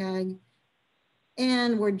 radio tag.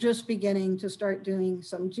 And we're just beginning to start doing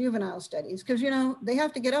some juvenile studies because, you know, they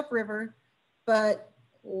have to get upriver, but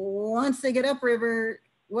once they get upriver,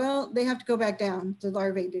 well, they have to go back down, the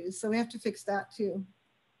larvae do. So we have to fix that too.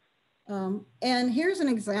 And here's an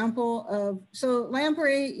example of, so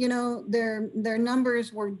lamprey, you know, their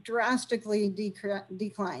numbers were drastically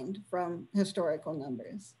declined from historical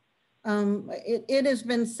numbers. It has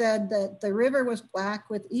been said that the river was black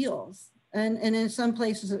with eels. And in some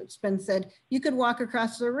places it's been said, you could walk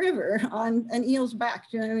across the river on an eel's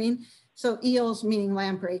back, do you know what I mean? So eels meaning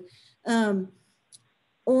lamprey.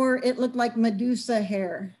 Or it looked like Medusa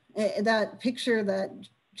hair, that picture that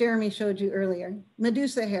Jeremy showed you earlier,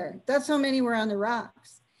 Medusa hair. That's how many were on the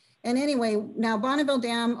rocks. And anyway, now Bonneville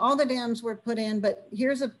Dam, all the dams were put in, but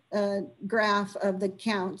here's a graph of the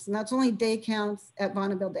counts, and that's only day counts at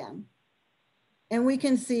Bonneville Dam. And we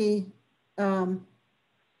can see, you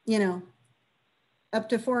know, up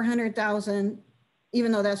to 400,000,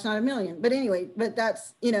 even though that's not a million. But anyway, but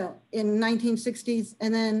that's, you know, in 1960s,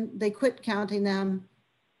 and then they quit counting them.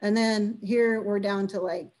 And then here we're down to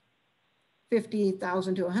like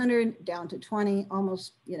 50,000 to 100, down to 20,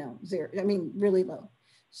 almost, you know, 0. I mean, really low.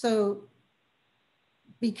 So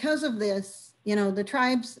because of this, you know, the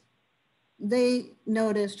tribes, they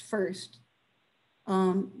noticed first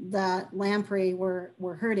that lamprey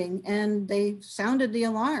were hurting and they sounded the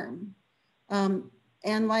alarm.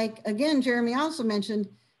 And like, again, Jeremy also mentioned,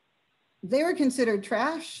 they were considered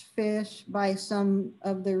trash fish by some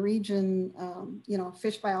of the region, you know,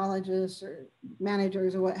 fish biologists or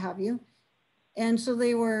managers or what have you. And so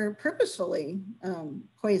they were purposefully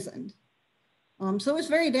poisoned. So it was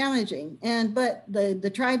very damaging. But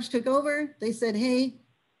the tribes took over. They said, hey,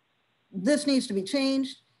 this needs to be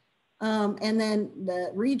changed. And then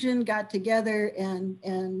the region got together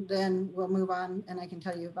and then we'll move on and I can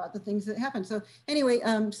tell you about the things that happened. So anyway,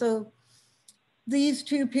 so these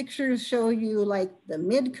two pictures show you like the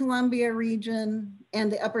mid-Columbia region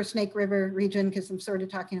and the upper Snake River region, because I'm sort of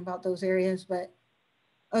talking about those areas. But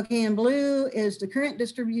okay, in blue is the current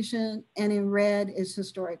distribution and in red is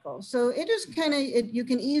historical. So it just kind of, you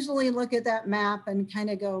can easily look at that map and kind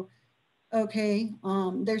of go, okay,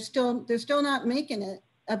 they're still not making it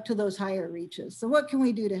up to those higher reaches. So what can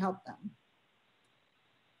we do to help them?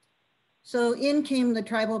 So in came the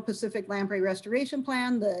Tribal Pacific Lamprey Restoration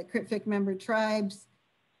Plan. The CRITFIC member tribes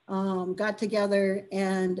got together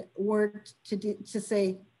and worked to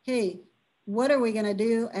say, hey, what are we gonna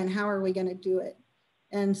do and how are we gonna do it?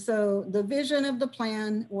 And so the vision of the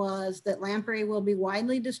plan was that lamprey will be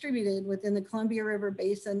widely distributed within the Columbia River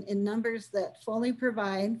Basin in numbers that fully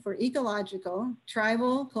provide for ecological,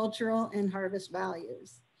 tribal, cultural, and harvest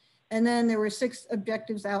values. And then there were 6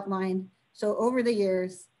 objectives outlined. So over the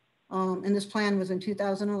years, and this plan was in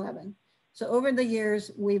 2011. So over the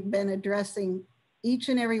years, we've been addressing each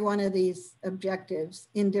and every one of these objectives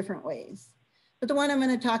in different ways. But the one I'm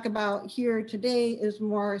going to talk about here today is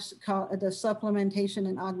more called the supplementation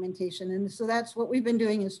and augmentation. And so that's what we've been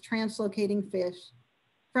doing, is translocating fish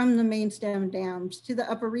from the main stem dams to the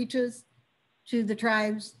upper reaches, to the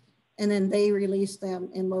tribes, and then they release them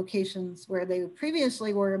in locations where they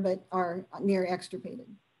previously were, but are near extirpated.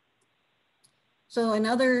 So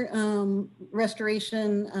another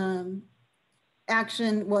restoration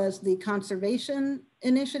action was the conservation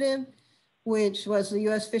initiative, which was the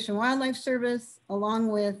U.S. Fish and Wildlife Service, along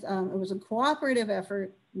with, it was a cooperative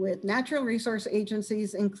effort with natural resource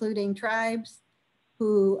agencies, including tribes,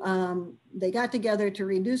 who they got together to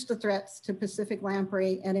reduce the threats to Pacific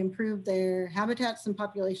lamprey and improve their habitats and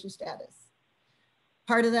population status.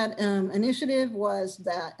 Part of that initiative was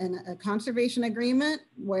that a conservation agreement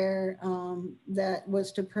where that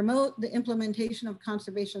was to promote the implementation of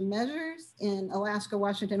conservation measures in Alaska,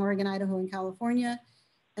 Washington, Oregon, Idaho, and California.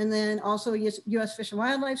 And then also U.S. Fish and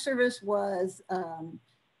Wildlife Service was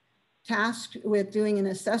tasked with doing an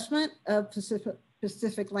assessment of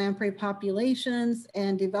Pacific lamprey populations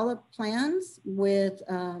and develop plans with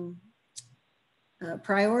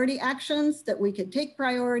priority actions that we could take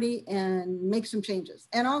priority and make some changes.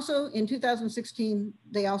 And also in 2016,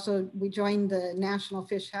 we joined the National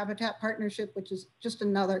Fish Habitat Partnership, which is just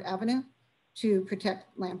another avenue to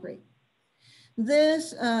protect lamprey.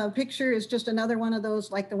 This picture is just another one of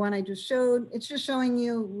those, like the one I just showed. It's just showing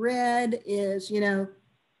you red is,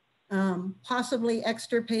 possibly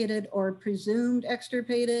extirpated or presumed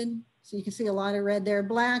extirpated. So you can see a lot of red there.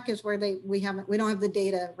 Black is where we don't have the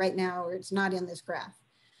data right now, or it's not in this graph.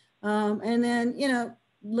 And then,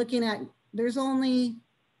 looking at, there's only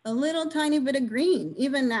a little tiny bit of green,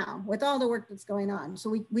 even now, with all the work that's going on.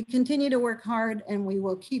 So we continue to work hard, and we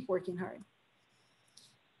will keep working hard.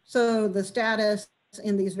 So the status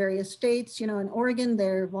in these various states, in Oregon,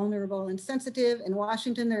 they're vulnerable and sensitive. In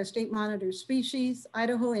Washington, they're a state monitored species.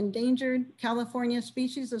 Idaho, endangered. California,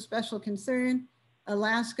 species of special concern.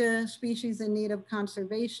 Alaska, species in need of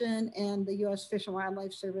conservation. And the U.S. Fish and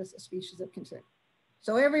Wildlife Service, a species of concern.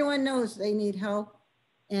 So everyone knows they need help.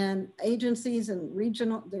 And agencies and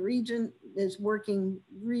the region is working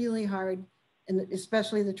really hard, and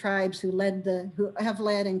especially the tribes who have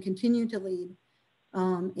led and continue to lead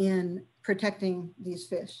in protecting these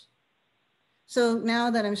fish. So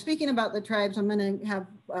now that I'm speaking about the tribes, I'm going to have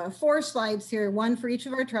 4 slides here, one for each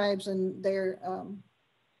of our tribes and their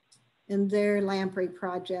lamprey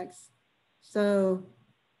projects. So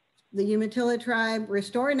the Umatilla tribe,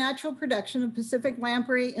 restore natural production of Pacific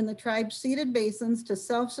lamprey in the tribe's seeded basins to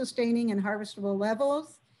self-sustaining and harvestable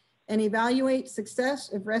levels, and evaluate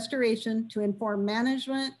success of restoration to inform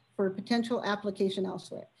management for potential application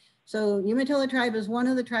elsewhere. So Umatilla tribe is one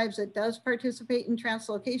of the tribes that does participate in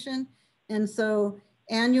translocation. And so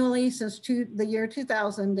annually since the year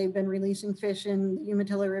 2000, they've been releasing fish in the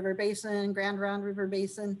Umatilla River Basin, Grand Ronde River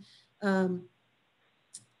Basin.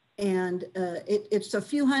 It's a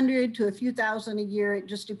few hundred to a few thousand a year. It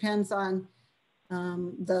just depends on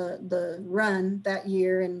the run that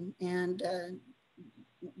year. And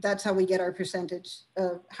that's how we get our percentage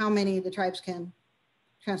of how many the tribes can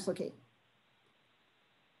translocate.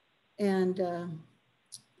 And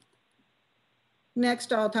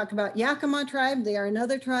next, I'll talk about Yakima tribe. They are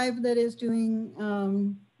another tribe that is doing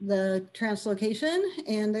the translocation,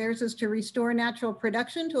 and theirs is to restore natural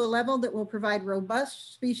production to a level that will provide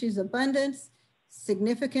robust species abundance,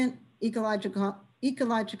 significant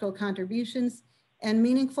ecological contributions, and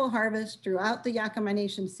meaningful harvest throughout the Yakima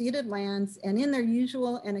Nation ceded lands and in their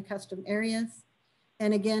usual and accustomed areas.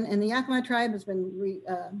 And again, and the Yakima tribe has been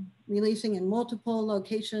releasing in multiple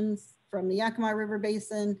locations from the Yakima River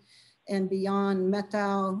Basin and beyond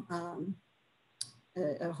Methow.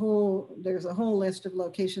 There's a whole list of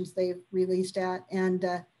locations they've released at. And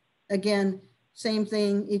again, same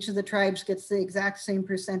thing, each of the tribes gets the exact same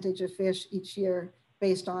percentage of fish each year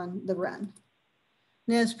based on the run.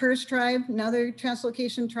 Nez Perce tribe, another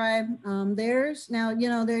translocation tribe, theirs, now, you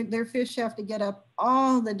know, their fish have to get up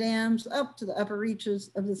all the dams up to the upper reaches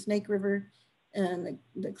of the Snake River and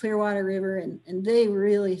the Clearwater River, and they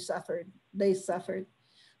really suffered. They suffered.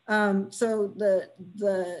 So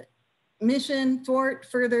the mission, thwart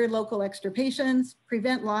further local extirpations,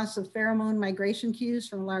 prevent loss of pheromone migration cues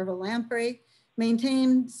from larval lamprey,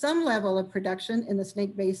 maintain some level of production in the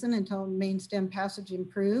Snake Basin until main stem passage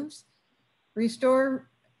improves, restore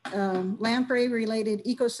lamprey related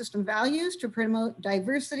ecosystem values to promote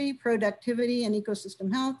diversity, productivity, and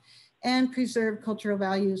ecosystem health, and preserve cultural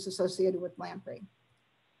values associated with lamprey.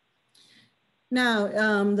 Now,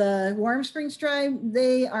 the Warm Springs tribe,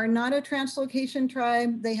 they are not a translocation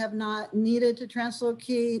tribe. They have not needed to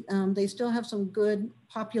translocate. They still have some good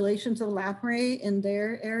populations of lamprey in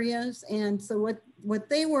their areas. And so what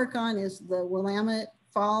they work on is the Willamette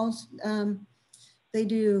Falls. They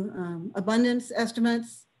do abundance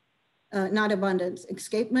estimates, not abundance,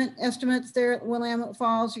 escapement estimates there at Willamette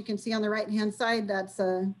Falls. You can see on the right-hand side, that's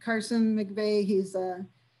Carson McVeigh. He's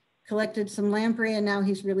collected some lamprey and now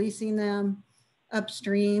he's releasing them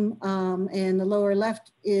upstream. And the lower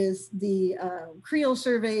left is the creel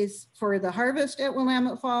surveys for the harvest at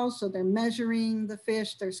Willamette Falls. So they're measuring the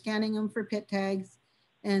fish, they're scanning them for pit tags,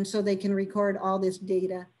 and so they can record all this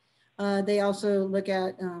data. They also look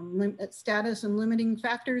at status and limiting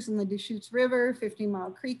factors in the Deschutes River, 15 Mile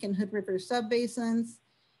Creek and Hood River subbasins,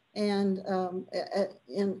 and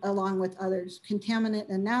along with others, contaminant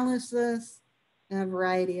analysis, and a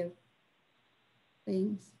variety of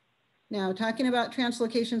things. Now, talking about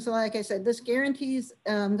translocation, so like I said, this guarantees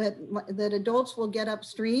that adults will get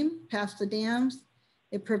upstream past the dams.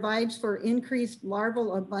 It provides for increased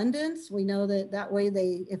larval abundance. We know that way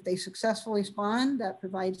if they successfully spawn, that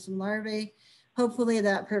provides some larvae. Hopefully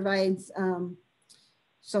that provides some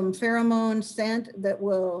pheromone scent that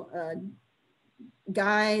will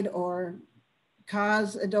guide or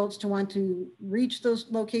cause adults to want to reach those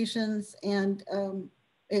locations, and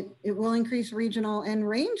it will increase regional and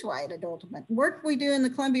range-wide adult work we do in the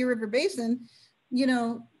Columbia River Basin, you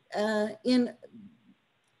know, in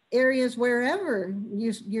areas wherever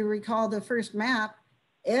you recall the first map,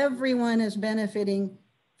 everyone is benefiting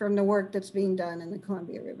from the work that's being done in the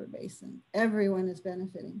Columbia River Basin. Everyone is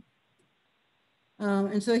benefiting.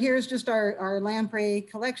 And so here's just our lamprey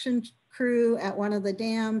collection crew at one of the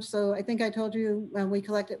dams. So I think I told you we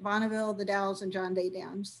collected Bonneville, the Dalles, and John Day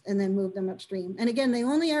dams, and then moved them upstream. And again, they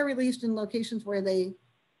only are released in locations where they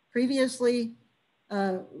previously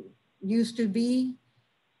used to be.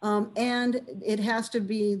 And it has to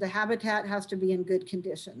be, the habitat has to be in good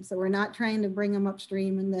condition. So we're not trying to bring them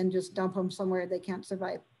upstream and then just dump them somewhere they can't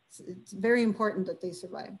survive. It's very important that they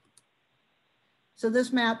survive. So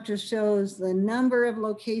this map just shows the number of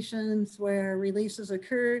locations where releases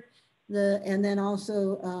occur, and then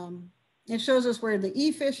also it shows us where the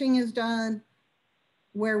e-fishing is done,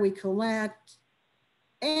 where we collect,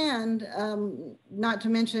 and not to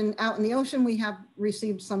mention out in the ocean, we have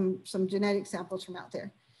received some genetic samples from out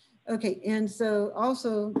there. Okay, and so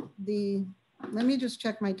also let me just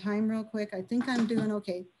check my time real quick. I think I'm doing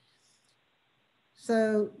okay.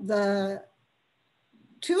 So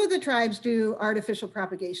two of the tribes do artificial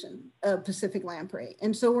propagation of Pacific lamprey.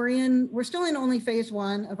 And so we're still in only phase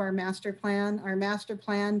 1 of our master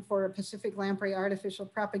plan for Pacific lamprey artificial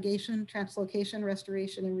propagation, translocation,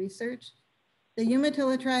 restoration, and research. The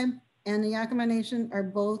Umatilla tribe and the Yakima Nation are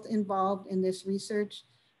both involved in this research.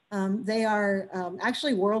 They are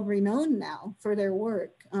actually world renowned now for their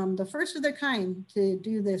work. The first of their kind to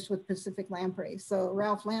do this with Pacific lamprey. So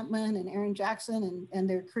Ralph Lampman and Aaron Jackson and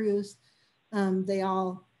their crews, they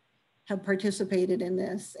all have participated in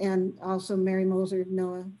this, and also Mary Moser,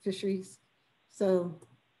 NOAA Fisheries. So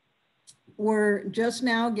we're just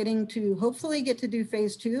now getting to hopefully get to do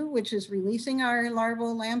phase 2, which is releasing our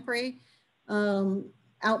larval lamprey,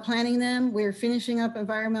 outplanting them. We're finishing up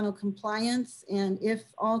environmental compliance, and if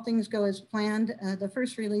all things go as planned, the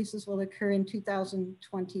first releases will occur in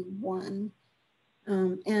 2021.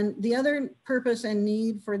 And the other purpose and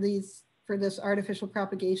need for this artificial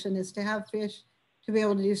propagation is to have fish to be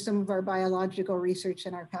able to do some of our biological research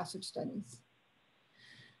and our passage studies.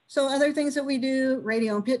 So other things that we do,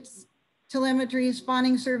 radio and pit telemetry,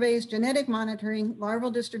 spawning surveys, genetic monitoring, larval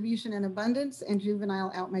distribution and abundance, and juvenile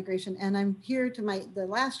outmigration. And I'm here to the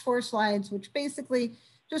last 4 slides, which basically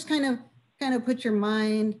just kind of put your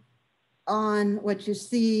mind on what you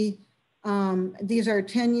see. These are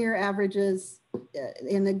 10-year averages.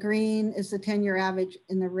 In the green is the 10-year average,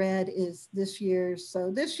 in the red is this year's. So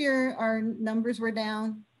this year our numbers were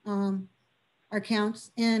down, our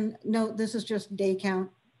counts. And note, this is just day count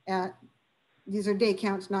these are day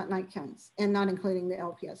counts, not night counts, and not including the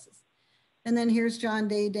LPSs. And then here's John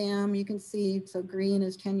Day Dam. You can see, so green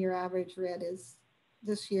is 10-year average, red is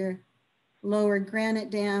this year. Lower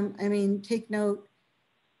Granite Dam, I mean, take note,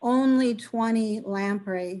 only 20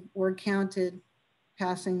 lamprey were counted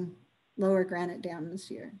passing Lower Granite Dam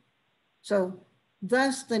this year. So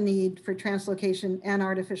thus the need for translocation and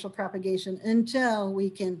artificial propagation until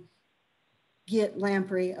we can get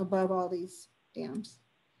lamprey above all these dams.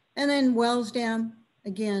 And then Wells Dam,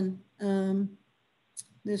 again,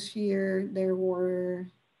 this year there were,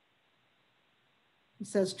 it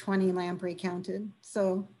says 20 lamprey counted.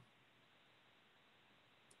 So,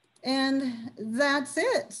 and that's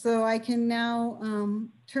it. So I can now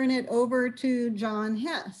turn it over to John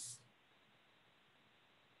Hess.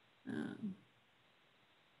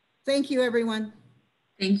 Thank you, everyone.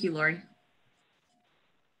 Thank you, Lori.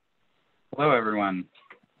 Hello, everyone.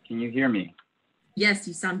 Can you hear me? Yes,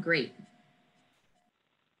 you sound great.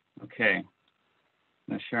 Okay. I'm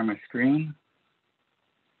going to share my screen.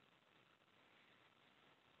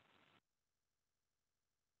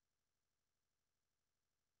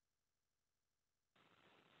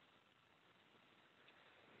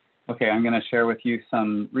 Okay, I'm going to share with you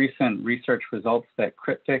some recent research results that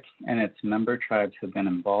Cryptic and its member tribes have been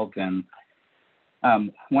involved in.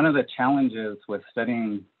 One of the challenges with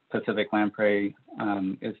studying Pacific lamprey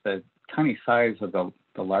is the tiny size of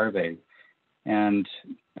the larvae. And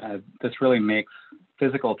this really makes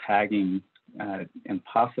physical tagging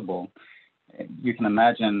impossible. You can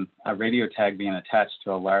imagine a radio tag being attached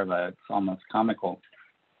to a larva. It's almost comical.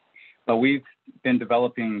 But we've been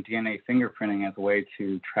developing DNA fingerprinting as a way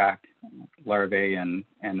to track larvae and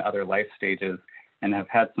other life stages, and have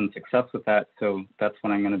had some success with that. So that's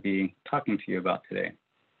what I'm going to be talking to you about today.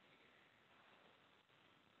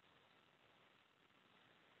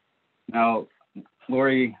 Now,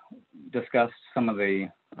 Lori discussed some of the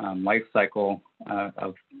life cycle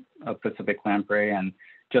of Pacific lamprey, and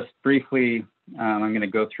just briefly, I'm going to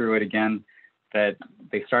go through it again, that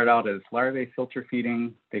they start out as larvae filter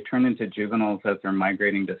feeding, they turn into juveniles as they're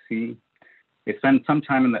migrating to sea. They spend some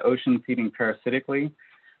time in the ocean feeding parasitically,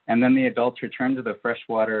 and then the adults return to the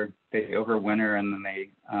freshwater, they overwinter, and then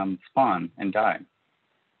they spawn and die.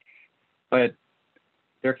 But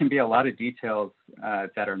there can be a lot of details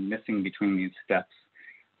that are missing between these steps,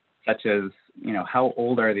 such as, how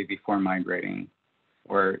old are they before migrating?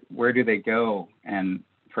 Or where do they go and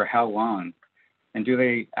for how long? And do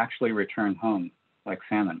they actually return home like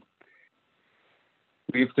salmon?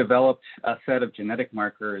 We've developed a set of genetic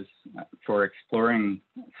markers for exploring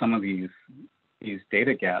some of these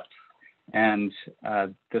data gaps. And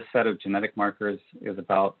this set of genetic markers is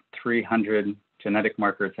about 300 genetic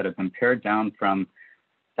markers that have been pared down from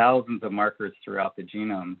thousands of markers throughout the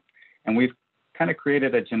genome. And we've kind of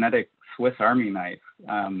created a genetic Swiss Army knife.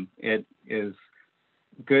 It is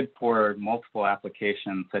good for multiple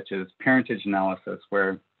applications, such as parentage analysis,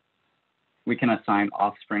 where we can assign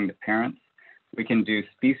offspring to parents. We can do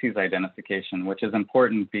species identification, which is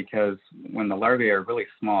important because when the larvae are really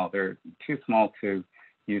small, they're too small to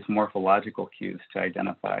use morphological cues to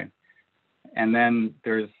identify. And then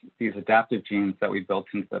there's these adaptive genes that we built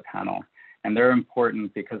into the panel. And they're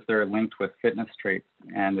important because they're linked with fitness traits,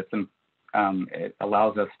 and it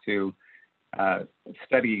allows us to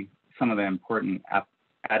study some of the important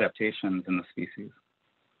adaptations in the species.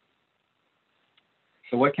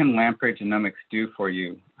 So what can lamprey genomics do for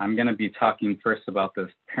you? I'm going to be talking first about this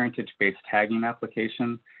parentage-based tagging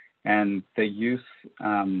application and the use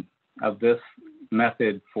of this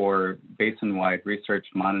method for basin-wide research,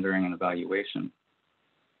 monitoring, and evaluation.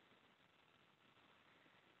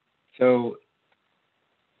 So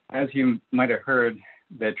as you might have heard,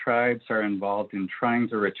 the tribes are involved in trying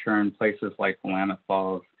to return places like Willamette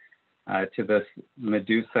Falls to this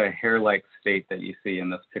Medusa hair-like state that you see in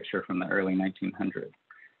this picture from the early 1900s.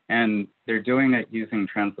 And they're doing it using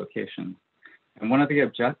translocation. And one of the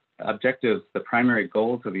objectives, the primary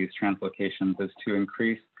goals of these translocations is to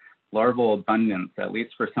increase larval abundance, at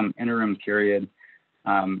least for some interim period,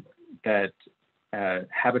 that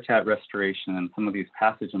habitat restoration and some of these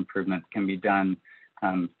passage improvements can be done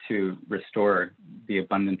to restore the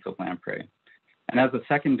abundance of lamprey. And as a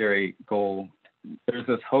secondary goal, there's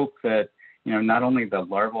this hope that not only the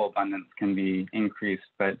larval abundance can be increased,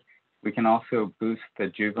 but we can also boost the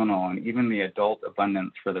juvenile and even the adult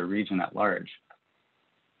abundance for the region at large.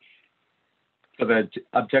 So the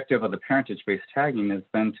objective of the parentage-based tagging is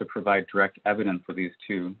then to provide direct evidence of these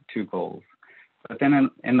two goals. But then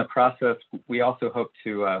in the process, we also hope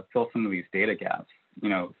to fill some of these data gaps,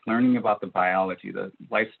 learning about the biology, the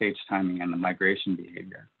life stage timing, and the migration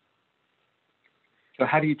behavior. So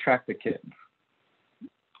how do you track the kids?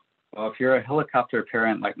 Well, if you're a helicopter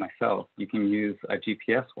parent like myself, you can use a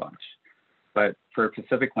GPS watch. But for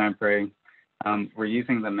Pacific lamprey, we're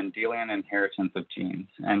using the Mendelian inheritance of genes.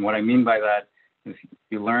 And what I mean by that is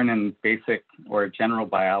you learn in basic or general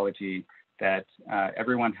biology that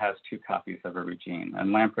everyone has 2 copies of every gene,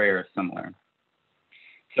 and lamprey are similar.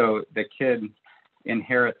 So the kid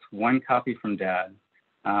inherits 1 copy from dad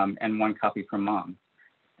and 1 copy from mom.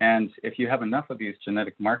 And if you have enough of these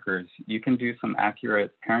genetic markers, you can do some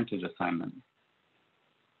accurate parentage assignment.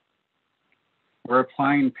 We're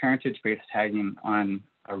applying parentage-based tagging on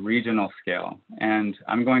a regional scale, and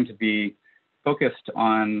I'm going to be focused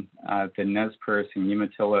on the Nez Perce and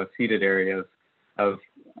Umatilla ceded areas of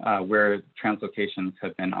where translocations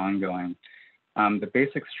have been ongoing. The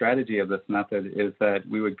basic strategy of this method is that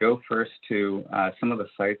we would go first to some of the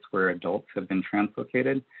sites where adults have been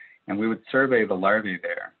translocated, and we would survey the larvae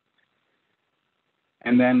there.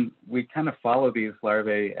 And then we kind of follow these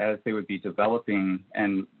larvae as they would be developing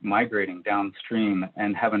and migrating downstream,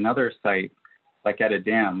 and have another site, like at a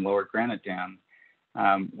dam, Lower Granite Dam,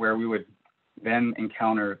 where we would then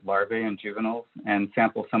encounter larvae and juveniles and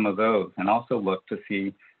sample some of those, and also look to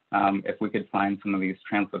see if we could find some of these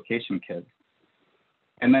translocation kids.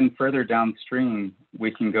 And then further downstream,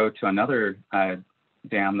 we can go to another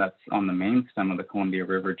dam that's on the main stem of the Columbia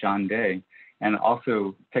River, John Day, and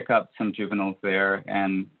also pick up some juveniles there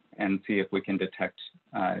and see if we can detect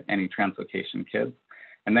any translocation kids.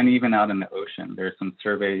 And then even out in the ocean, there's some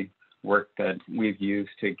survey work that we've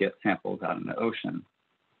used to get samples out in the ocean.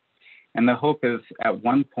 And the hope is at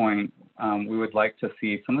one point, we would like to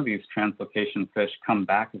see some of these translocation fish come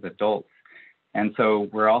back as adults. And so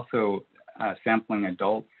we're also sampling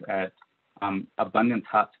adults at abundance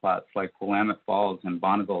hotspots like Willamette Falls and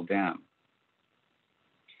Bonneville Dam.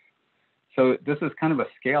 So this is kind of a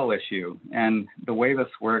scale issue. And the way this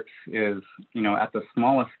works is, at the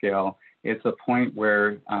smallest scale, it's a point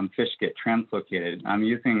where fish get translocated. I'm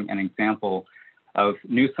using an example of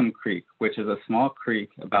Newsom Creek, which is a small creek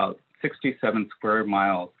about 67 square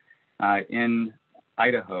miles in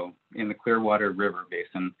Idaho in the Clearwater River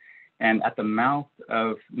Basin. And at the mouth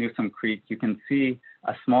of Newsom Creek, you can see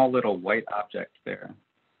a small little white object there.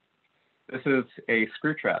 This is a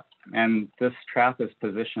screw trap, and this trap is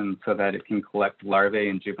positioned so that it can collect larvae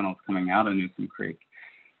and juveniles coming out of Newsom Creek.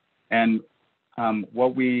 And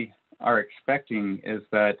what we are expecting is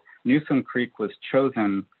that Newsom Creek was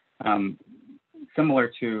chosen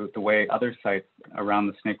similar to the way other sites around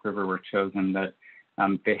the Snake River were chosen, that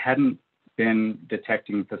they hadn't been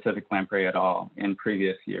detecting Pacific lamprey at all in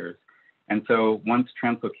previous years. And so once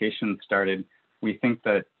translocation started, we think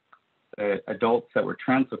that the adults that were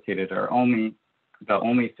translocated are the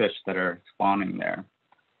only fish that are spawning there.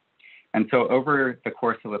 And so over the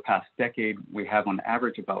course of the past decade, we have on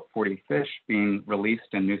average about 40 fish being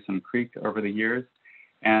released in Newsom Creek over the years.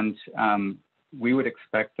 And we would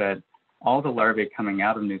expect that all the larvae coming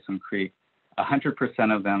out of Newsom Creek,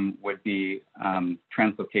 100% of them would be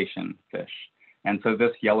translocation fish. And so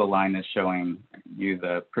this yellow line is showing you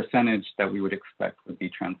the percentage that we would expect would be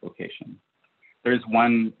translocation. There's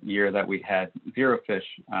one year that we had 0 fish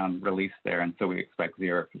released there, and so we expect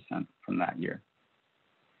 0% from that year.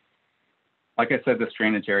 Like I said, this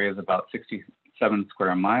drainage area is about 67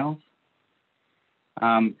 square miles.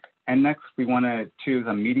 And next, we want to choose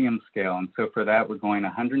a medium scale. And so for that, we're going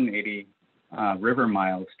 180 river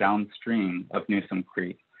miles downstream of Newsom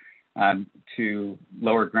Creek to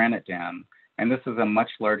Lower Granite Dam. And this is a much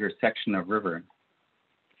larger section of river.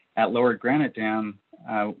 At Lower Granite Dam,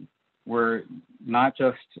 we're not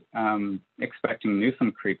just expecting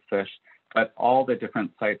Newsom Creek fish, but all the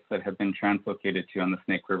different sites that have been translocated to on the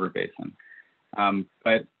Snake River Basin.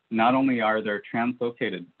 But not only are there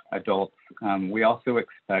translocated adults, we also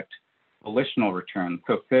expect volitional return,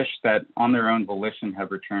 so fish that on their own volition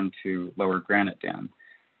have returned to Lower Granite Dam.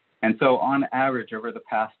 And so on average, over the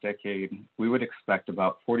past decade, we would expect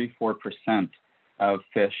about 44% of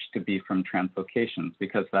fish to be from translocations,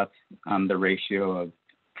 because that's the ratio of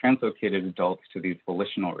translocated adults to these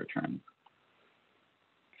volitional returns.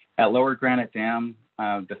 At Lower Granite Dam,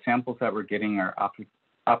 the samples that we're getting are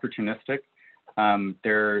opportunistic.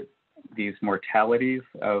 They're these mortalities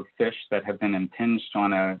of fish that have been impinged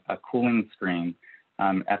on a cooling screen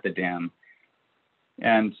at the dam.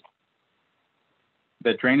 And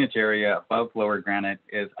the drainage area above Lower Granite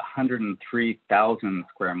is 103,000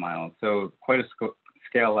 square miles, so quite a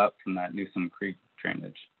scale up from that Newsom Creek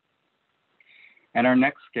drainage. And our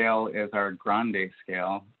next scale is our Grande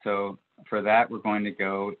scale. So for that, we're going to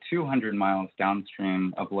go 200 miles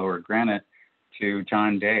downstream of Lower Granite to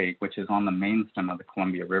John Day, which is on the main stem of the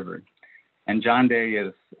Columbia River. And John Day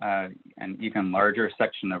is an even larger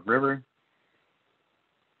section of river.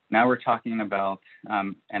 Now we're talking about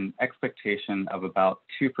an expectation of about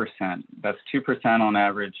 2%. That's 2% on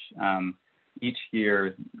average each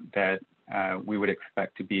year that we would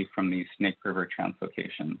expect to be from these Snake River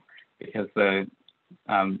translocations, because the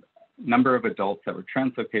number of adults that were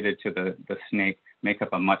translocated to the Snake make up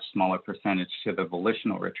a much smaller percentage to the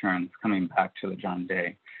volitional returns coming back to the John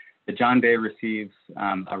Day. The John Day receives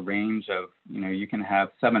a range of, you can have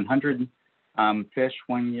 700 fish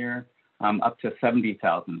one year, up to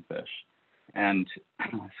 70,000 fish. And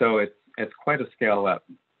so it's quite a scale up.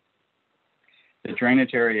 The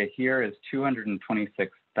drainage area here is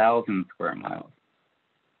 226,000 square miles.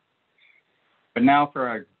 But now for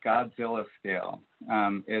our Godzilla scale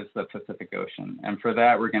is the Pacific Ocean. And for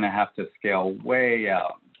that, we're gonna have to scale way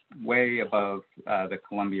out, way above the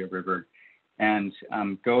Columbia River, and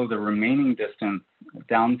go the remaining distance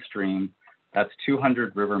downstream. That's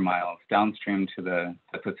 200 river miles downstream to the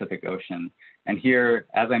Pacific Ocean. And here,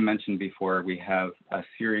 as I mentioned before, we have a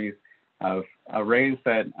series of arrays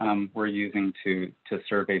that we're using to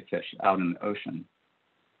survey fish out in the ocean.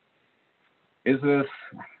 Is this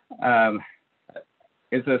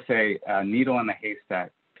a needle in the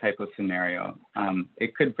haystack type of scenario?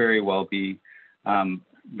 It could very well be.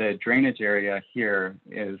 The drainage area here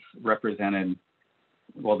is represented,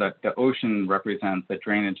 well, the ocean represents the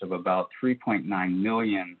drainage of about 3.9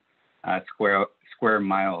 million square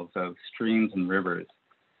miles of streams and rivers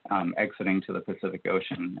exiting to the Pacific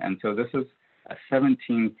Ocean. And so this is a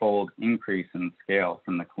 17-fold increase in scale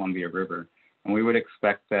from the Columbia River. And we would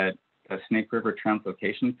expect that the Snake River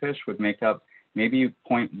translocation fish would make up maybe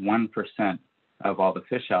 0.1% of all the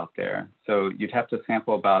fish out there. So you'd have to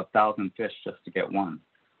sample about 1,000 fish just to get one.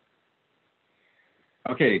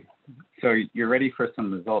 Okay, so you're ready for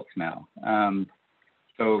some results now.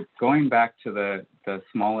 So going back to the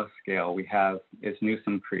smallest scale we have is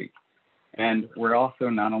Newsom Creek. And we're also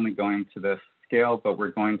not only going to this scale, but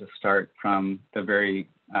we're going to start from the very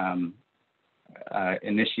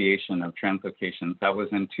initiation of translocations. That was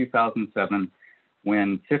in 2007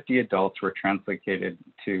 when 50 adults were translocated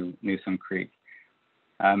to Newsom Creek.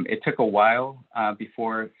 It took a while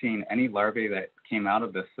before seeing any larvae that came out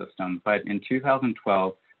of this system, but in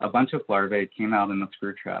 2012, a bunch of larvae came out in the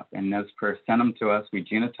screw trap, and NESPR sent them to us. We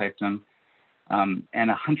genotyped them, and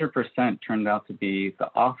 100% turned out to be the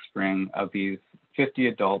offspring of these 50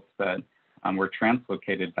 adults that were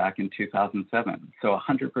translocated back in 2007. So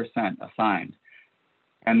 100% assigned.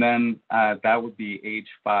 And then that would be age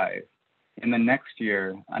 5. In the next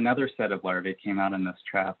year, another set of larvae came out in this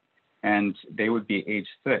trap, and they would be age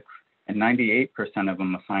 6, and 98% of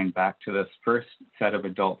them assigned back to this first set of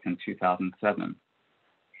adults in 2007.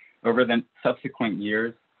 Over the subsequent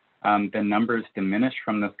years, the numbers diminished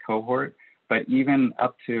from this cohort, but even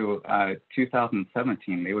up to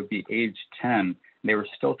 2017, they would be age 10. They were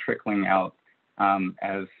still trickling out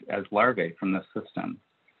as larvae from the system.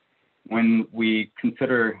 When we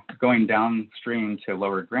consider going downstream to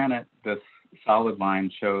Lower Granite, this solid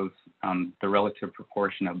line shows the relative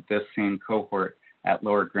proportion of this same cohort at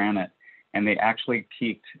Lower Granite, and they actually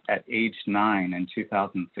peaked at age 9 in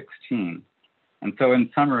 2016. And so in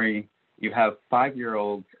summary, you have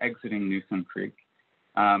 5-year-olds exiting Newsom Creek.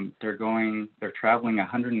 They're traveling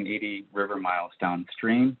 180 river miles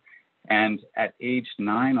downstream, and at age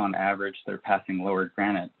 9 on average, they're passing Lower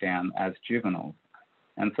Granite Dam as juveniles.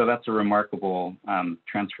 And so that's a remarkable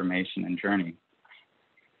transformation and journey.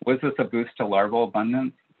 Was this a boost to larval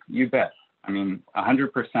abundance? You bet. I mean,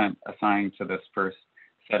 100% assigned to this first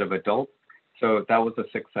set of adults, so that was a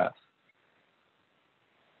success.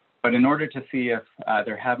 But in order to see if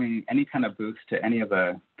they're having any kind of boost to any of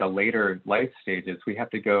the later life stages, we have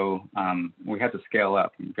to scale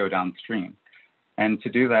up and go downstream. And to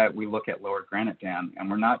do that, we look at Lower Granite Dam,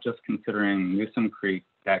 and we're not just considering Newsom Creek,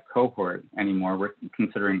 that cohort anymore. We're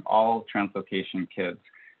considering all translocation kids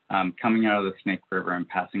coming out of the Snake River and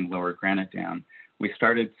passing Lower Granite Dam. We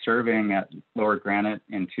started surveying at Lower Granite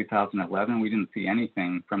in 2011. We didn't see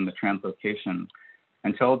anything from the translocation.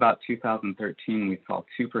 Until about 2013, we saw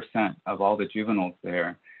 2% of all the juveniles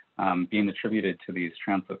there being attributed to these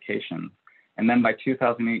translocations. And then by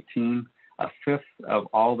 2018, a fifth of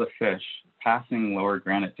all the fish passing Lower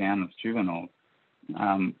Granite Dam as juveniles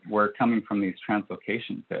were coming from these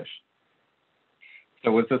translocation fish. So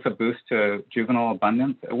was this a boost to juvenile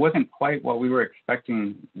abundance? It wasn't quite what we were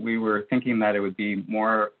expecting. We were thinking that it would be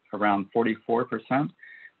more around 44%,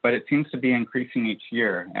 but it seems to be increasing each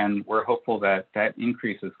year, and we're hopeful that that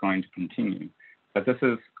increase is going to continue. But this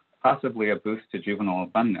is possibly a boost to juvenile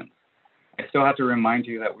abundance. I still have to remind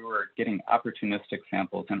you that we were getting opportunistic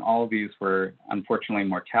samples, and all of these were unfortunately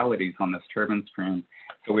mortalities on this turbine stream.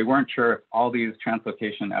 So we weren't sure if all these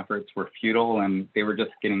translocation efforts were futile and they were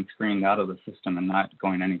just getting screened out of the system and not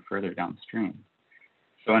going any further downstream.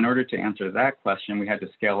 So in order to answer that question, we had to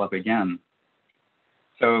scale up again.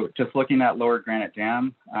 So just looking at Lower Granite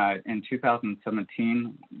Dam, in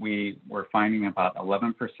 2017, we were finding about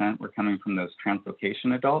 11% were coming from those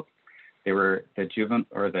translocation adults. They were the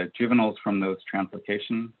juveniles from those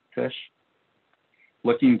translocation fish.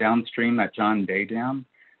 Looking downstream at John Day Dam,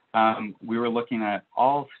 we were looking at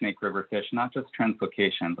all Snake River fish, not just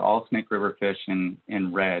translocations, all Snake River fish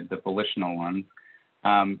in red, the volitional ones,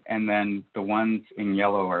 and then the ones in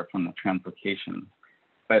yellow are from the translocation.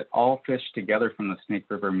 But all fish together from the Snake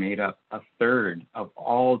River made up a third of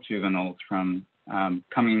all juveniles from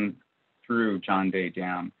coming through John Day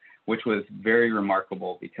Dam, which was very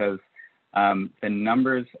remarkable because the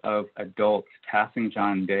numbers of adults passing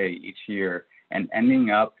John Day each year and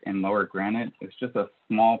ending up in Lower Granite is just a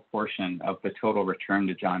small portion of the total return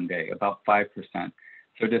to John Day, about 5%.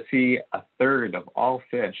 So to see a third of all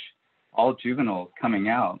fish, all juveniles coming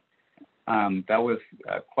out, that was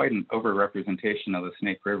quite an overrepresentation of the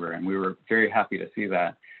Snake River, and we were very happy to see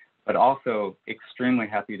that, but also extremely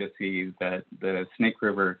happy to see that the Snake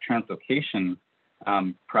River translocation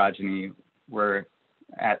progeny were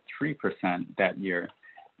at 3% that year.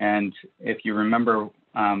 And if you remember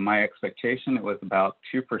my expectation, it was about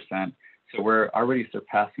 2%. So we're already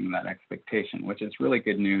surpassing that expectation, which is really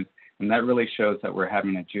good news. And that really shows that we're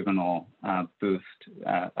having a juvenile boost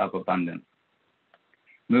of abundance.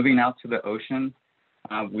 Moving out to the ocean,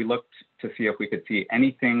 we looked to see if we could see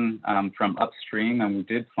anything from upstream, and we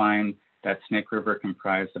did find that Snake River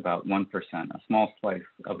comprised about 1%, a small slice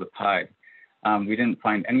of the pie. We didn't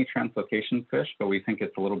find any translocation fish, but we think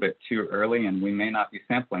it's a little bit too early and we may not be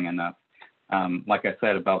sampling enough. Like I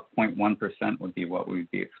said, about 0.1% would be what we'd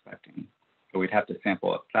be expecting. So we'd have to sample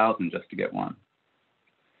 1,000 just to get one.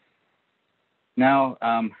 Now,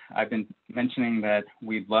 I've been mentioning that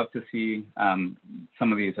we'd love to see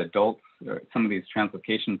some of these adults, or some of these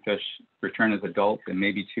translocation fish return as adults. It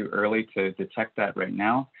may be too early to detect that right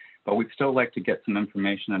now, but we'd still like to get some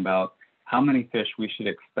information about how many fish we should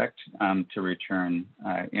expect to return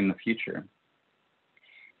in the future.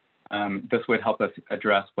 This would help us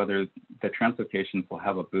address whether the translocations will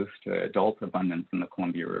have a boost to adult abundance in the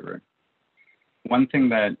Columbia River. One thing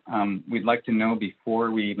that we'd like to know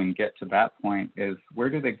before we even get to that point is, where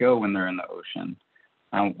do they go when they're in the ocean?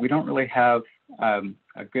 We don't really have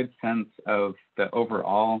a good sense of the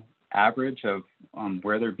overall average of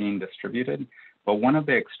where they're being distributed, but one of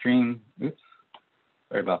the extreme,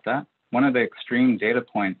 one of the extreme data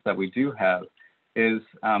points that we do have is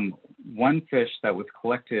one fish that was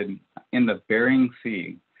collected in the Bering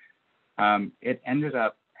Sea. It ended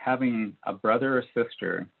up having a brother or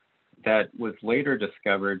sister that was later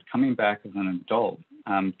discovered coming back as an adult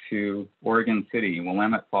to Oregon City,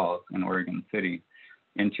 Willamette Falls in Oregon City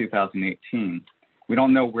in 2018. We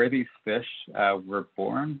don't know where these fish were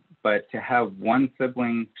born, but to have one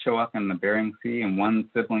sibling show up in the Bering Sea and one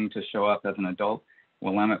sibling to show up as an adult,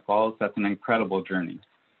 Willamette Falls, that's an incredible journey.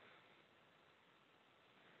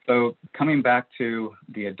 So coming back to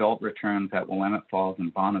the adult returns at Willamette Falls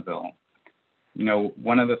and Bonneville, you know,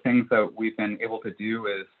 one of the things that we've been able to do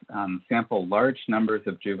is sample large numbers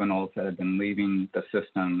of juveniles that have been leaving the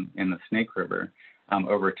system in the Snake River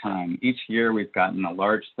over time. Each year we've gotten a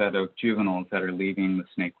large set of juveniles that are leaving the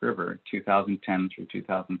Snake River, 2010 through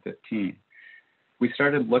 2015. We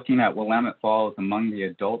started looking at Willamette Falls among the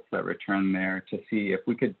adults that returned there to see if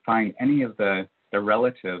we could find any of the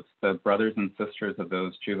relatives, the brothers and sisters of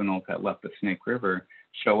those juveniles that left the Snake River,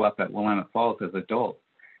 show up at Willamette Falls as adults.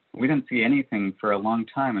 We didn't see anything for a long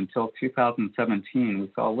time until 2017.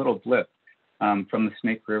 We saw a little blip from the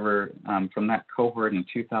Snake River, from that cohort in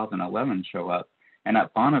 2011 show up. And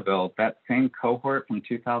at Bonneville, that same cohort from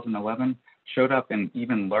 2011 showed up in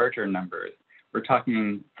even larger numbers. We're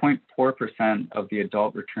talking 0.4% of the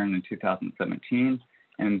adult return in 2017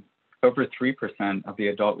 and over 3% of the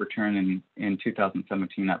adult return in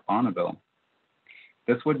 2017 at Bonneville.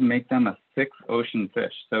 This would make them a 6th ocean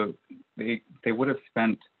fish. So they would have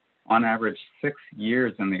spent on average 6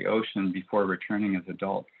 years in the ocean before returning as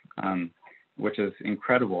adults, which is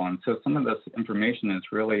incredible. And so some of this information is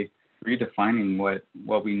really redefining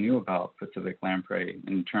what we knew about Pacific lamprey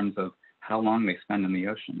in terms of how long they spend in the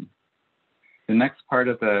ocean. The next part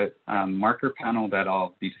of the marker panel that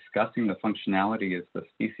I'll be discussing, the functionality, is the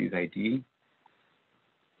species ID.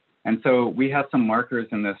 And so we have some markers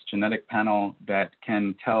in this genetic panel that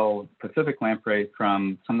can tell Pacific lamprey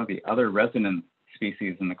from some of the other resident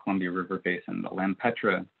species in the Columbia River Basin, the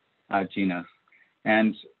Lampetra genus.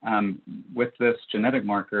 And with this genetic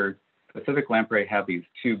marker, Pacific lamprey have these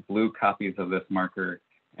 2 blue copies of this marker,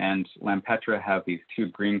 and Lampetra have these 2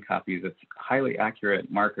 green copies. It's a highly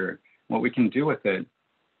accurate marker. What we can do with it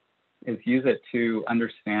is use it to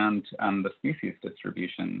understand the species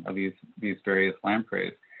distribution of these various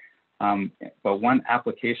lampreys. But one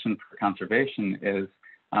application for conservation is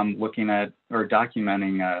looking at or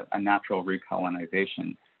documenting a natural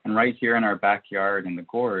recolonization. And right here in our backyard in the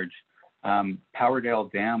gorge,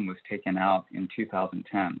 Powerdale Dam was taken out in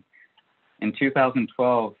 2010. In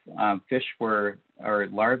 2012, fish or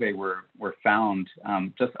larvae were found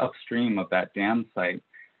just upstream of that dam site,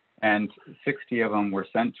 and 60 of them were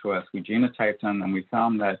sent to us. We genotyped them, and we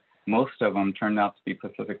found that most of them turned out to be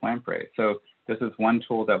Pacific lamprey. So this is one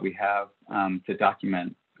tool that we have to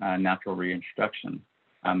document natural reintroduction.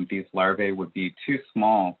 These larvae would be too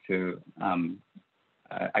small to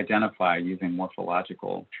identify using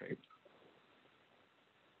morphological traits.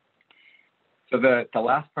 So the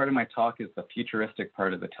last part of my talk is the futuristic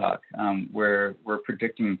part of the talk, where we're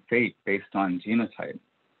predicting fate based on genotype.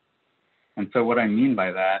 And so what I mean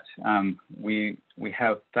by that, we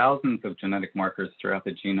have thousands of genetic markers throughout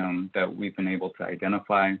the genome that we've been able to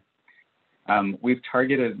identify. We've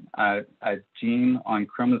targeted a gene on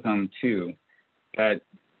chromosome 2 that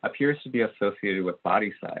appears to be associated with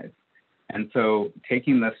body size. And so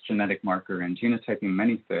taking this genetic marker and genotyping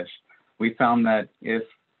many fish, we found that if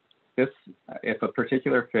a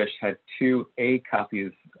particular fish had 2 A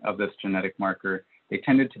copies of this genetic marker, they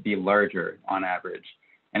tended to be larger on average.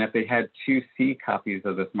 And if they had 2 C copies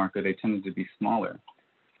of this marker, they tended to be smaller.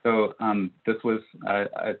 So this was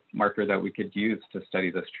a marker that we could use to study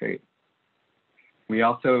this trait. We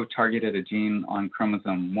also targeted a gene on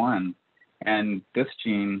chromosome 1, and this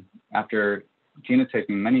gene, after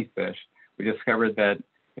genotyping many fish, we discovered that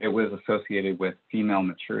it was associated with female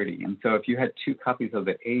maturity. And so if you had 2 copies of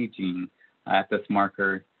the A gene at this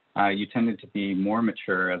marker, you tended to be more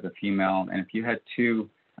mature as a female. And if you had 2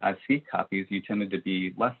 C copies, you tended to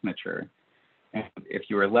be less mature. And if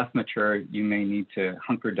you were less mature, you may need to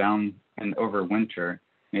hunker down and overwinter.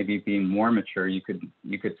 Maybe being more mature, you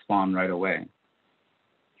could spawn right away.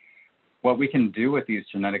 What we can do with these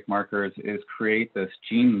genetic markers is create this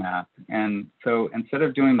gene map. And so instead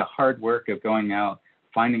of doing the hard work of going out,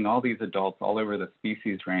 finding all these adults all over the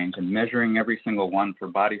species range and measuring every single one for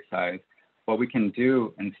body size, what we can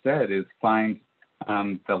do instead is find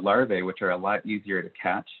the larvae, which are a lot easier to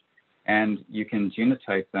catch, and you can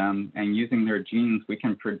genotype them, and using their genes, we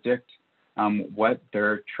can predict what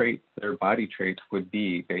their traits, their body traits would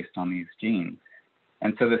be based on these genes.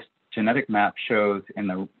 And so this genetic map shows in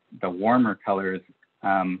the warmer colors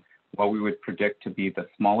what we would predict to be the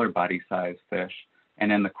smaller body size fish,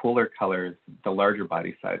 and in the cooler colors, the larger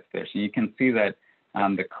body size fish. And you can see that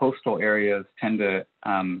the coastal areas tend to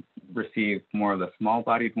receive more of the small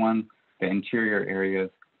bodied ones. The interior areas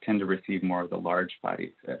tend to receive more of the large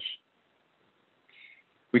bodied fish.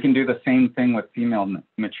 We can do the same thing with female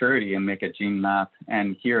maturity and make a gene map.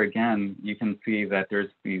 And here again, you can see that there's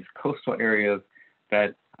these coastal areas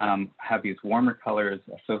that have these warmer colors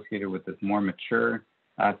associated with this more mature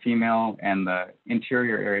female, and the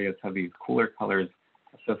interior areas have these cooler colors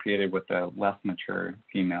associated with the less mature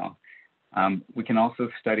female. We can also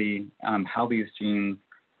study how these genes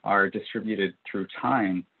are distributed through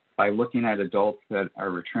time by looking at adults that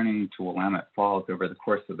are returning to Willamette Falls over the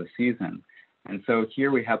course of the season. And so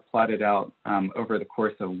here we have plotted out over the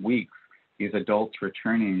course of weeks, these adults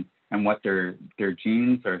returning and what their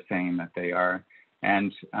genes are saying that they are.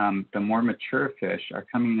 And the more mature fish are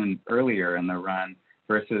coming in earlier in the run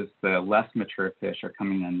versus the less mature fish are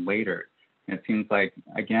coming in later. And it seems like,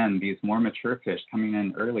 again, these more mature fish coming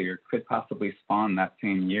in earlier could possibly spawn that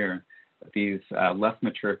same year. But these less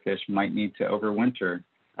mature fish might need to overwinter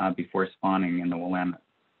before spawning in the Willamette.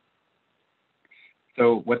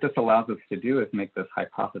 So what this allows us to do is make this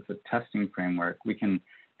hypothesis testing framework. We can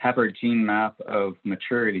have our gene map of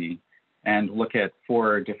maturity and look at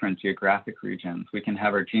 4 different geographic regions. We can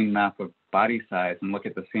have our gene map of body size and look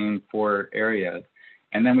at the same 4 areas.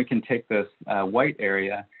 And then we can take this white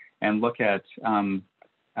area and look at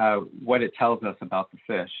what it tells us about the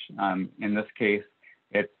fish. In this case,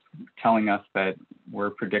 it's telling us that we're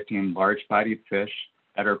predicting large-bodied fish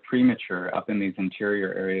that are premature up in these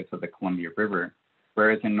interior areas of the Columbia River.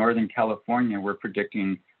 Whereas in Northern California, we're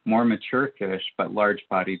predicting more mature fish, but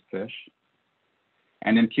large-bodied fish.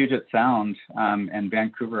 And in Puget Sound and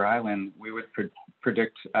Vancouver Island, we would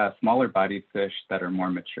predict smaller-bodied fish that are more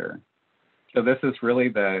mature. So this is really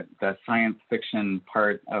the science fiction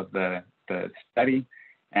part of the study.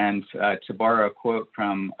 And to borrow a quote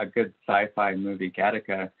from a good sci-fi movie,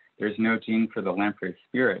 Gattaca, there's no gene for the lamprey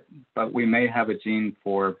spirit, but we may have a gene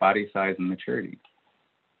for body size and maturity.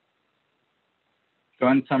 So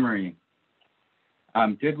in summary,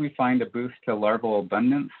 did we find a boost to larval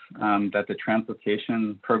abundance that the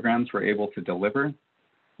translocation programs were able to deliver?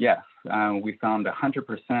 Yes, we found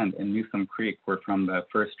 100% in Newsom Creek were from the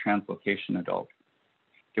first translocation adult.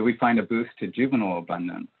 Did we find a boost to juvenile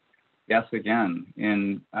abundance? Yes, again,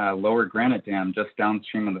 in Lower Granite Dam, just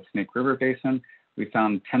downstream of the Snake River Basin, we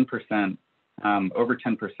found 10%, over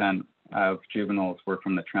 10% of juveniles were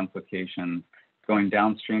from the translocation. Going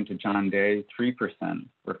downstream to John Day, 3%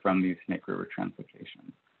 were from these Snake River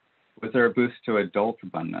translocations. Was there a boost to adult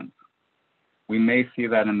abundance? We may see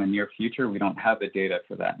that in the near future. We don't have the data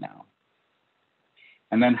for that now.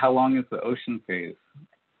 And then how long is the ocean phase?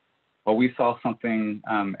 Well, we saw something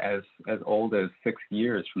as old as 6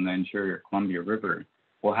 years from the interior Columbia River.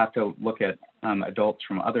 We'll have to look at adults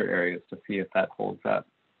from other areas to see if that holds up.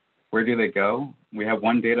 Where do they go? We have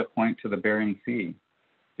one data point to the Bering Sea.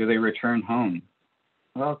 Do they return home?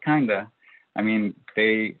 Well, kinda. I mean,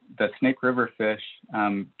 the Snake River fish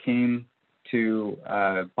came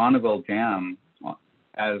to Bonneville Dam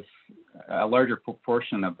as a larger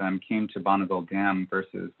proportion of them came to Bonneville Dam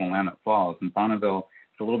versus Willamette Falls. And Bonneville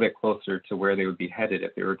is a little bit closer to where they would be headed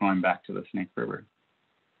if they were going back to the Snake River.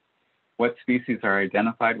 What species are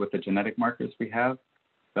identified with the genetic markers we have?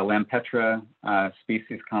 The Lampetra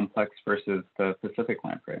species complex versus the Pacific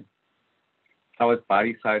lamprey. How is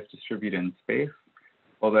body size distributed in space?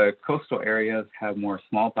 Well, the coastal areas have more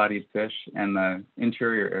small-bodied fish, and the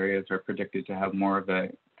interior areas are predicted to have more of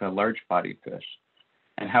the large-bodied fish.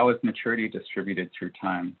 And how is maturity distributed through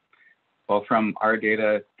time? Well, from our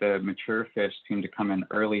data, the mature fish seem to come in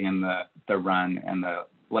early in the run, and the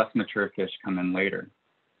less mature fish come in later.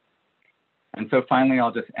 And so finally,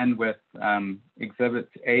 I'll just end with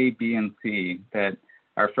exhibits A, B, and C that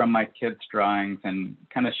are from my kids' drawings and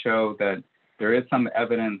kind of show that there is some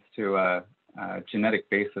evidence to a genetic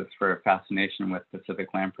basis for a fascination with Pacific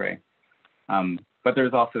lamprey. But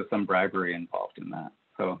there's also some bribery involved in that.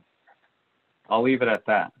 So I'll leave it at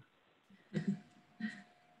that.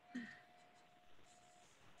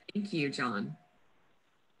 Thank you, John.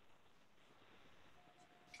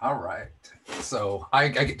 All right. So I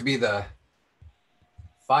get to be the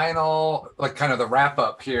final, like kind of the wrap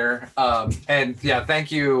up here. And yeah,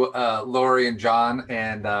 thank you, Lori and John.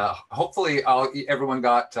 And hopefully everyone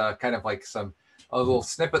got kind of like a little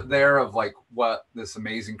snippet there of like what this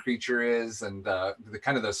amazing creature is and the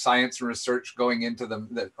kind of the science and research going into them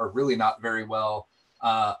that are really not very well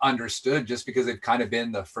understood just because they've kind of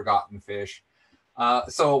been the forgotten fish.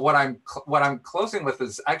 So what I'm closing with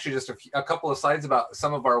is actually just a couple of slides about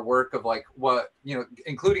some of our work of like what, you know,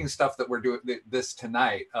 including stuff that we're doing this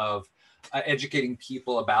tonight of educating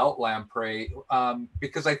people about lamprey,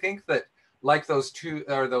 because I think that like those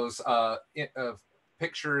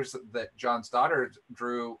pictures that John Stoddard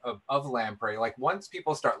drew of lamprey, like once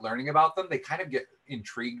people start learning about them, they kind of get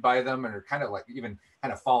intrigued by them and are kind of like even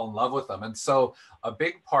kind of fall in love with them. And so a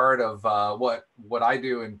big part of what I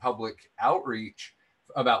do in public outreach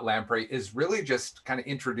about lamprey is really just kind of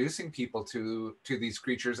introducing people to these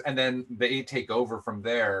creatures, and then they take over from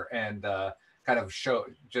there and kind of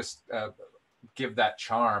give that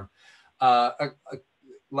charm. A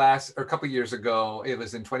couple of years ago, it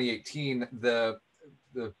was in 2018, the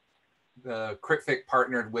CRITFIC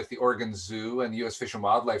partnered with the Oregon Zoo and the U.S. Fish and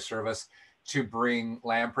Wildlife Service to bring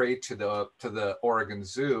lamprey to the Oregon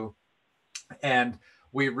Zoo. And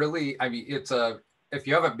we really, I mean, if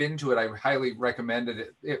you haven't been to it, I highly recommend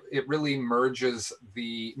it. It really merges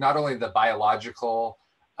not only the biological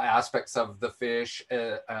aspects of the fish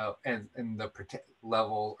and the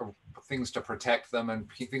level of things to protect them and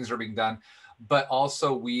things are being done, but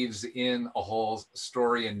also weaves in a whole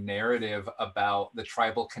story and narrative about the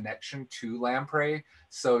tribal connection to lamprey.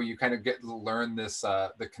 So you kind of get to learn this,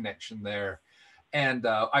 the connection there. And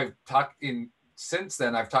since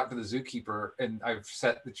then, I've talked to the zookeeper, and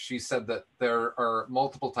she said that there are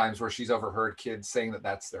multiple times where she's overheard kids saying that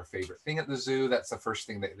that's their favorite thing at the zoo. That's the first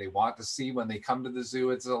thing that they want to see when they come to the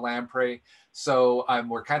zoo. It's a lamprey. So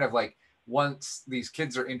we're kind of like once these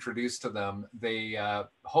kids are introduced to them, they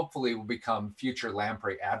hopefully will become future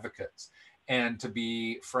lamprey advocates, and to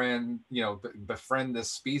befriend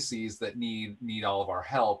this species that need all of our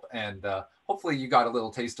help. And hopefully you got a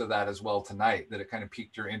little taste of that as well tonight, that it kind of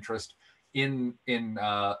piqued your interest in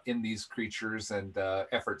these creatures and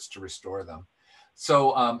efforts to restore them.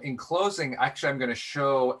 So in closing, actually, I'm going to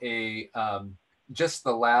show just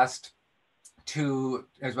the last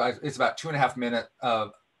it's about 2.5 minutes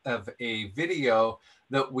of a video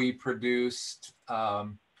that we produced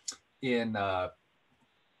in a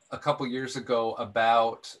couple years ago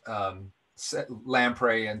about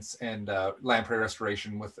lamprey and lamprey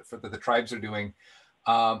restoration that the tribes are doing.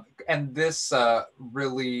 And this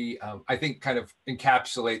really, I think, kind of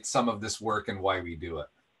encapsulates some of this work and why we do it.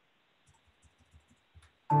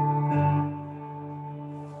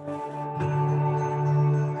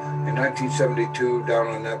 In 1972, down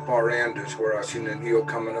on that far end is where I seen an eel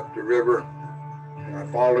coming up the river, and I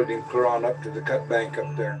followed him clear on up to the cut bank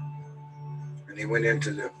up there, and he went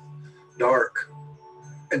into the dark,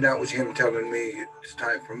 and that was him telling me it's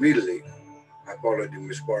time for me to leave. I followed him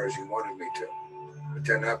as far as he wanted me to. But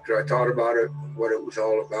then after I thought about it, what it was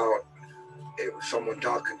all about, it was someone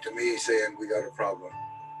talking to me saying, we got a problem.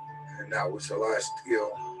 And that was the last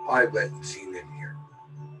eel I've seen in here.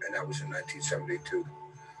 And that was in 1972.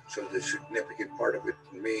 So the significant part of it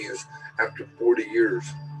for me is after 40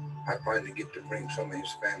 years, I finally get to bring some of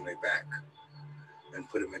his family back and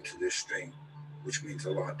put them into this stream, which means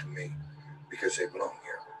a lot to me because they belong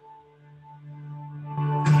here.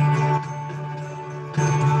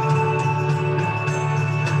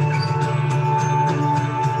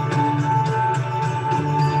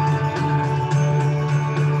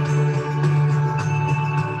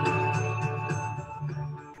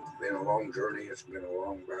 Journey. It's been a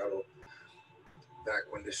long battle. Back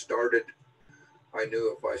when this started, I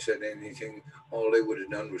knew if I said anything, all they would have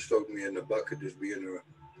done was throw me in the bucket as being a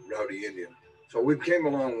rowdy Indian. So we came a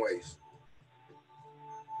long ways.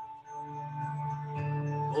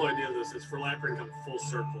 The whole idea of this is for lamprey to come full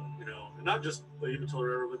circle, and not just the Umatilla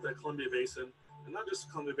River, but the Columbia Basin, and not just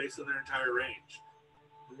the Columbia Basin, their entire range.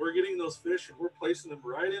 And we're getting those fish and we're placing them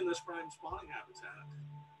right in this prime spawning habitat.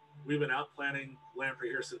 We've been out planting lamprey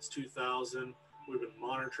here since 2000. We've been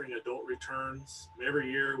monitoring adult returns.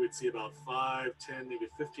 Every year we'd see about 5, 10, maybe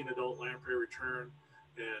 15 adult lamprey return.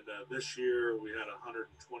 And this year we had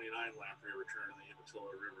 129 lamprey return in the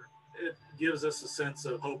Umatilla River. It gives us a sense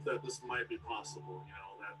of hope that this might be possible,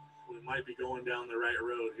 that we might be going down the right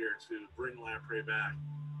road here to bring lamprey back.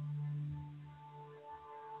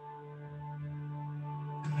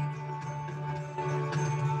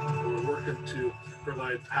 We're working to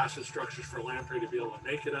provide passive structures for lamprey to be able to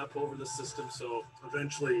make it up over the system. So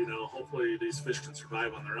eventually, hopefully these fish can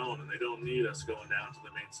survive on their own and they don't need us going down to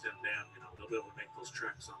the main stem dam. They'll be able to make those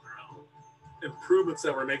treks on their own. Improvements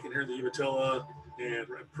that we're making here in the Umatilla and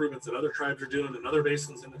improvements that other tribes are doing in other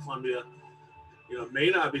basins in the Columbia, may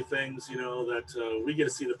not be things, that we get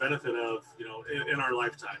to see the benefit of, in our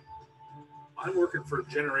lifetime. I'm working for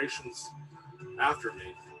generations after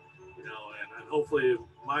me, and hopefully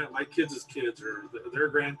my kids' kids or their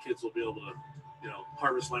grandkids will be able to,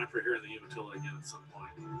 harvest lamprey here in the Umatilla again at some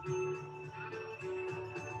point.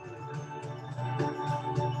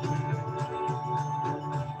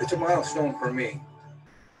 It's a milestone for me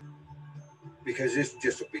because it's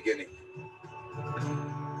just a beginning.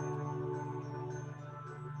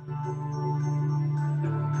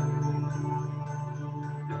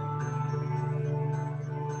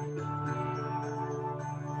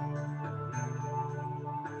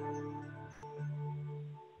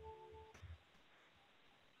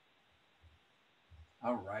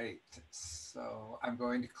 All right, so I'm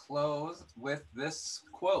going to close with this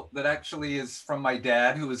quote that actually is from my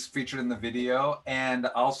dad, who was featured in the video, and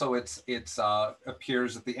also it's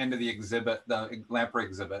appears at the end of the exhibit, the lamprey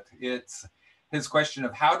exhibit. It's his question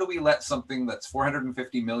of how do we let something that's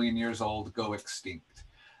 450 million years old go extinct?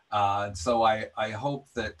 So I hope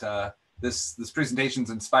that this presentation's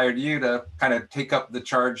inspired you to kind of take up the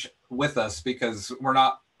charge with us, because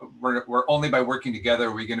we're only by working together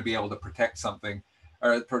are we going to be able to protect something,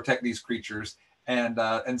 or protect these creatures,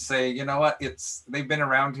 and say, you know what, they've been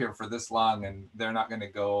around here for this long and they're not going to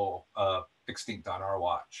go extinct on our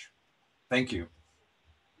watch. Thank you.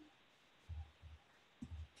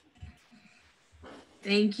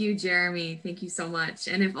 Thank you, Jeremy. Thank you so much.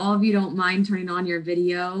 And if all of you don't mind turning on your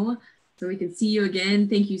video so we can see you again,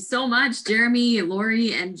 thank you so much, Jeremy,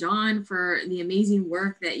 Lori, and John, for the amazing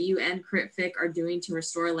work that you and CritFic are doing to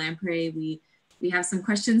restore lamprey. We have some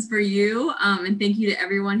questions for you, and thank you to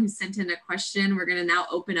everyone who sent in a question. We're going to now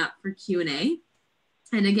open up for Q&A.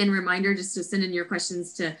 And again, reminder just to send in your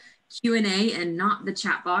questions to Q&A and not the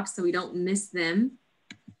chat box so we don't miss them.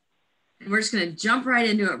 And we're just gonna jump right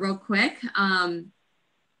into it real quick.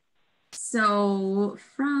 So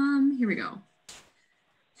here we go.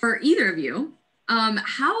 For either of you,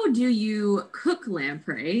 how do you cook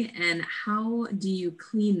lamprey and how do you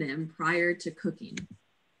clean them prior to cooking?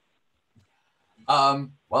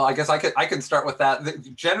 Well, I guess I can start with that.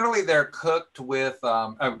 Generally, they're cooked with,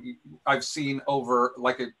 I've seen over,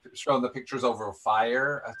 like showing the pictures over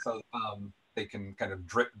fire, so they can kind of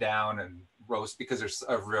drip down and roast because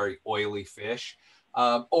they're a very oily fish,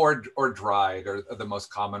 or dried are the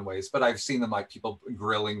most common ways. But I've seen them like people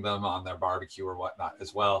grilling them on their barbecue or whatnot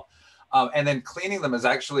as well. And then cleaning them is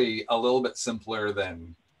actually a little bit simpler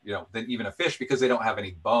than even a fish because they don't have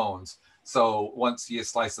any bones. So once you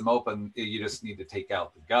slice them open, you just need to take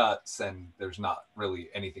out the guts, and there's not really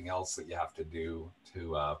anything else that you have to do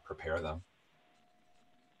to prepare them.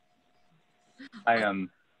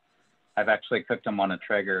 I've actually cooked them on a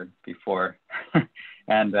Traeger before,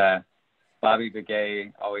 and Bobby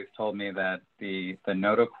Begay always told me that the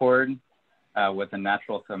notochord was a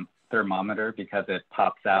natural thermometer because it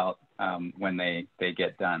pops out when they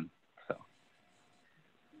get done.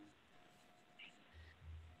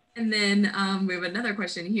 And then we have another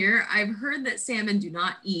question here. I've heard that salmon do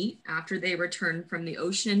not eat after they return from the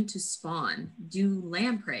ocean to spawn. Do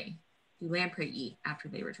lamprey eat after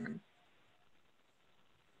they return?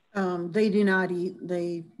 They do not eat.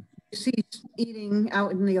 They cease eating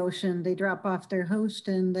out in the ocean. They drop off their host,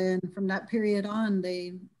 and then from that period on,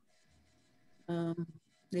 they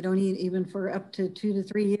don't eat even for up to 2 to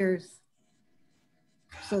 3 years.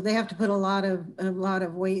 So they have to put a lot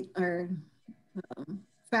of weight or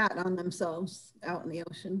fat on themselves out in the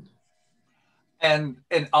ocean. And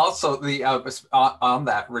also on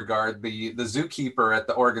that regard, the zookeeper at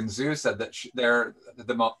the Oregon Zoo said that they're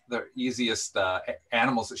the easiest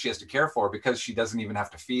animals that she has to care for because she doesn't even have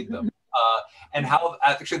to feed them. And how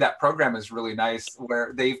actually that program is really nice,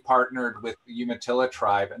 where they've partnered with the Umatilla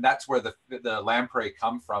tribe, and that's where the lamprey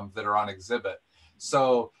come from that are on exhibit.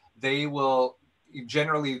 So they will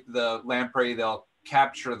generally, the lamprey, they'll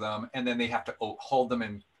capture them, and then they have to hold them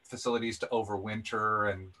in facilities to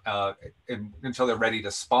overwinter and until they're ready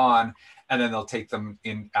to spawn, and then they'll take them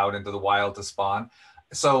out into the wild to spawn.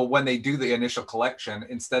 So when they do the initial collection,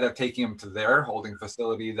 instead of taking them to their holding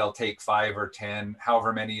facility, they'll take 5 or 10,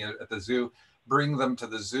 however many at the zoo, bring them to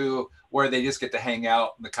the zoo where they just get to hang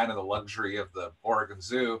out in the kind of the luxury of the Oregon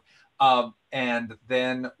Zoo. And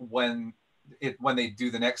then when they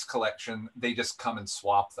do the next collection, they just come and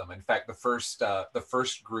swap them. In fact, the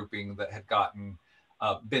first grouping that had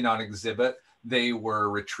been on exhibit, they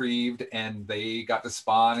were retrieved and they got to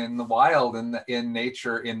spawn in the wild in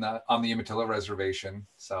nature on the Umatilla Reservation.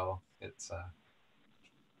 So it's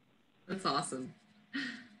that's awesome.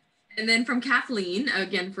 And then from Kathleen,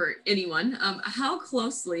 again for anyone, how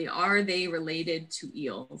closely are they related to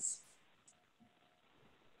eels?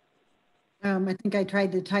 I think I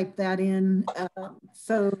tried to type that in.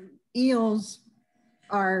 So eels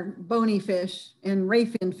are bony fish and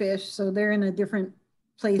rayfin fish, so they're in a different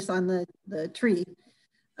place on the tree.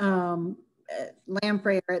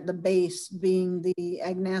 Lamprey are at the base, being the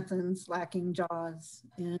agnathans lacking jaws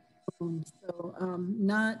and bones. So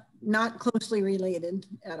not closely related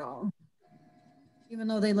at all, even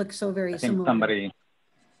though they look so very similar.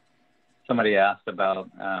 Somebody asked about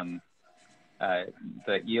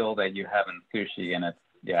the eel that you have in sushi, and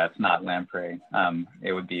it's not lamprey.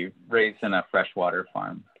 It would be raised in a freshwater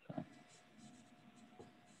farm. So.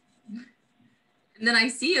 And then I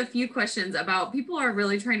see a few questions about people are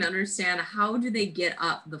really trying to understand how do they get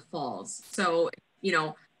up the falls. So,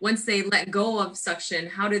 once they let go of suction,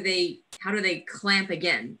 how do they clamp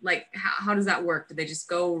again? Like, how does that work? Do they just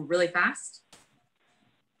go really fast?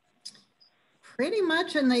 Pretty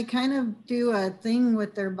much, and they kind of do a thing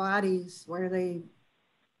with their bodies where they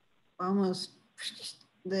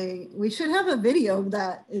we should have a video of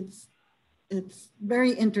that. It's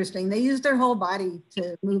very interesting. They use their whole body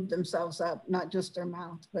to move themselves up, not just their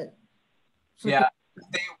mouth, but. Yeah,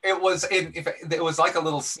 it was like a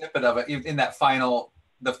little snippet of it in the final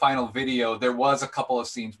video. There was a couple of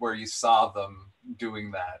scenes where you saw them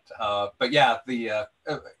doing that. But yeah,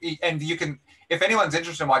 and you can, if anyone's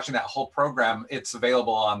interested in watching that whole program, it's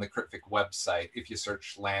available on the CryptVic website. If you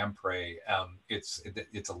search lamprey, it's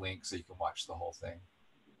a link so you can watch the whole thing.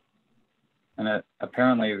 And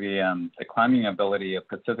apparently the climbing ability of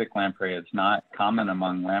Pacific lamprey is not common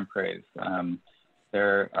among lampreys.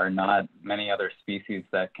 There are not many other species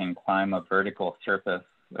that can climb a vertical surface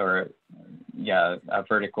or, a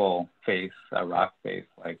vertical face, a rock face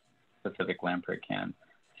like Pacific lamprey can.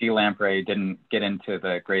 sea lamprey didn't get into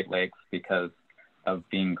the Great Lakes because of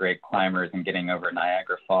being great climbers and getting over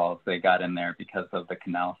Niagara Falls. They got in there because of the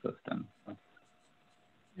canal system.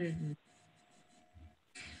 Mm-hmm.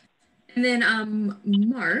 And then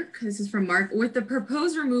Mark, this is from Mark, with the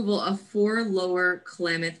proposed removal of 4 lower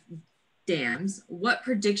Klamath dams, what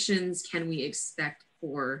predictions can we expect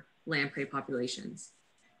for lamprey populations?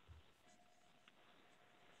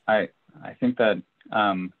 I think that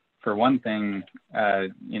for one thing,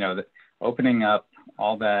 you know, opening up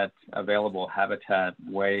all that available habitat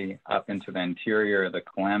way up into the interior of the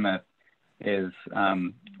Klamath is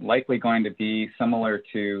likely going to be similar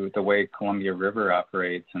to the way Columbia River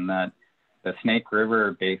operates, in that the Snake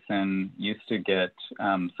River Basin used to get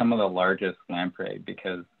some of the largest lamprey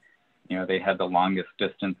because, you know, they had the longest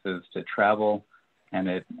distances to travel, and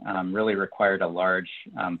it really required a large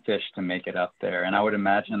fish to make it up there. And I would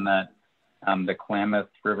imagine that the Klamath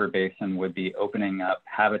River Basin would be opening up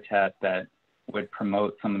habitat that would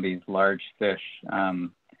promote some of these large fish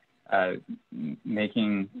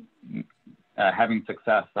having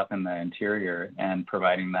success up in the interior and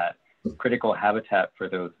providing that critical habitat for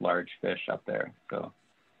those large fish up there. So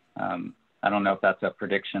I don't know if that's a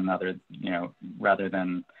prediction rather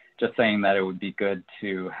than just saying that it would be good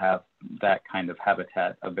to have that kind of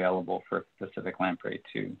habitat available for Pacific lamprey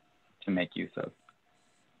to make use of.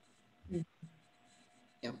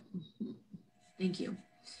 Yep. Thank you.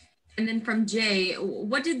 And then from Jay,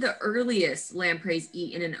 what did the earliest lampreys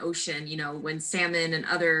eat in an ocean, you know, when salmon and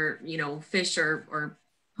other, you know, fish or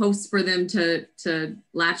hosts for them to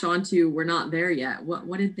latch onto were not there yet?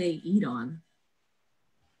 What did they eat on?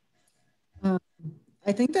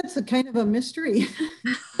 I think that's a kind of a mystery.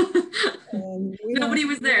 Nobody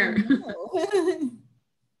was there.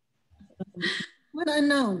 What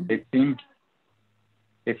unknown?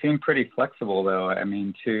 They seem pretty flexible, though. I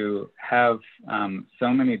mean, to have so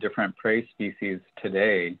many different prey species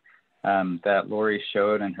today that Lori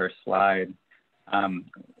showed in her slide,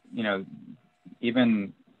 you know,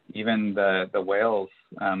 even the whales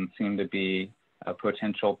seem to be a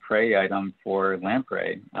potential prey item for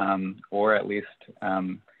lamprey, or at least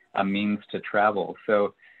a means to travel.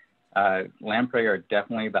 So lamprey are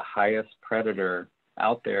definitely the highest predator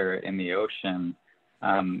out there in the ocean.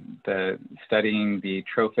 Studying the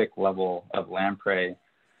trophic level of lamprey,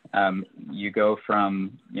 you go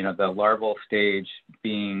from, you know, the larval stage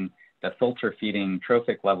being the filter feeding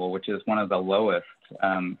trophic level, which is one of the lowest,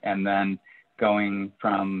 and then going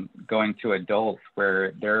to adults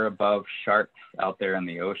where they're above sharks out there in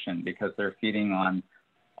the ocean because they're feeding on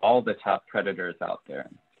all the top predators out there.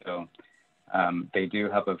 So they do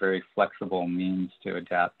have a very flexible means to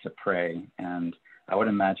adapt to prey, and I would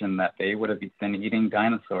imagine that they would have been eating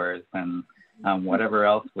dinosaurs and whatever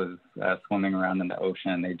else was swimming around in the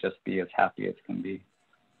ocean. They'd just be as happy as can be.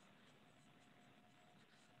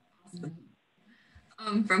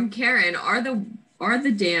 From Karen, are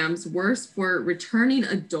the dams worse for returning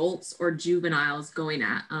adults or juveniles going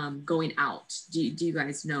out? Do you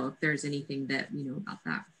guys know if there's anything that you know about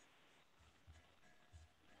that?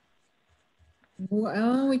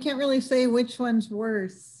 Well, we can't really say which one's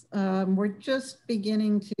worse. We're just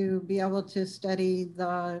beginning to be able to study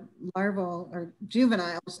the larval or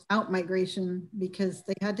juveniles out migration because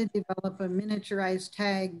they had to develop a miniaturized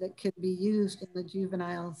tag that could be used in the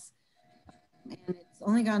juveniles. And it's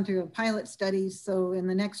only gone through a pilot study. So in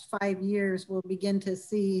the next 5 years, we'll begin to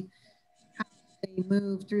see how they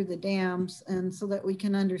move through the dams, and so that we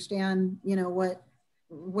can understand, you know,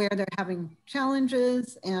 where they're having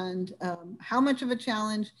challenges and how much of a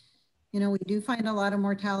challenge. You know, we do find a lot of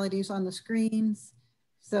mortalities on the screens.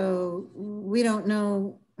 So we don't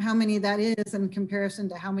know how many that is in comparison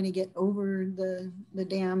to how many get over the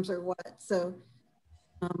dams or what. So,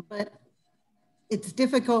 but it's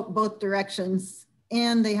difficult both directions,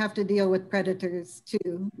 and they have to deal with predators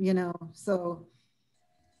too, you know. So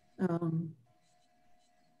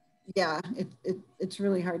yeah, it's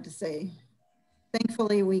really hard to say.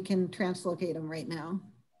 Thankfully, we can translocate them right now.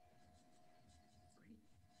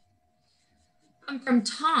 From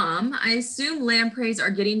Tom, I assume lampreys are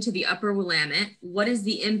getting to the upper Willamette. What is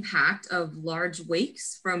the impact of large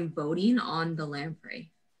wakes from boating on the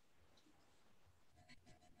lamprey?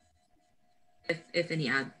 If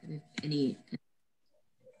any.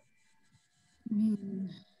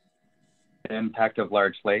 The impact of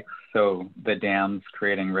large lakes, so the dams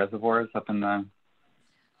creating reservoirs up in the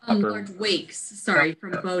upper... Large wakes, sorry,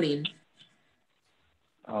 from boating.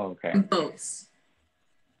 Oh, okay. From boats.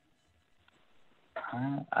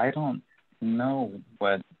 I don't know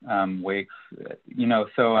what wakes, you know,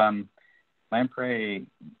 so lamprey,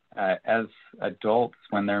 as adults,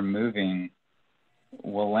 when they're moving,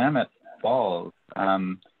 Willamette Falls,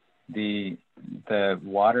 the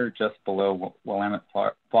water just below Willamette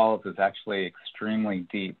Falls is actually extremely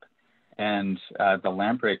deep, and the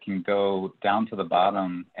lamprey can go down to the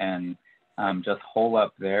bottom and just hole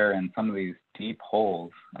up there in some of these deep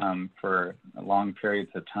holes for long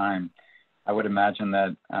periods of time. I would imagine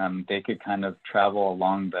that they could kind of travel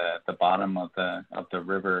along the bottom of the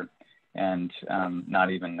river and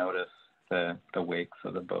not even notice the wakes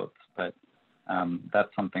of the boats. But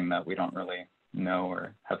that's something that we don't really know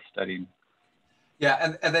or have studied.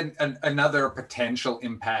 Yeah, and then another potential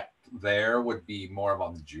impact there would be more of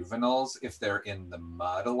on the juveniles if they're in the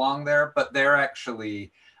mud along there, but they're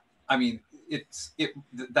actually, I mean,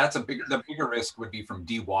 the bigger risk would be from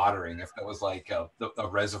dewatering if it was like a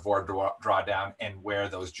reservoir drawdown and where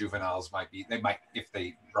those juveniles might be. They might, if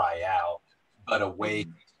they dry out, but a wake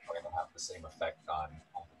is going to have the same effect on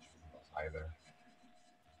the juveniles either.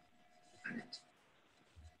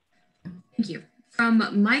 Thank you.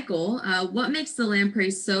 From Michael, what makes the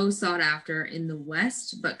lamprey so sought after in the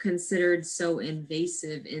West, but considered so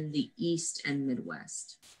invasive in the East and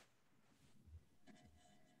Midwest?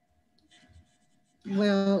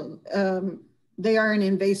 Well, they are an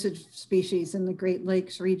invasive species in the Great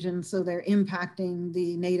Lakes region, so they're impacting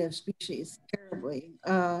the native species terribly.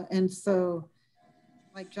 And so,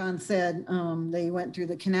 like John said, they went through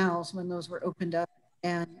the canals when those were opened up.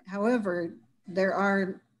 And however, there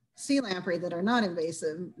are sea lamprey that are not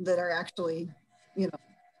invasive, that are actually, you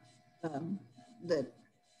know, that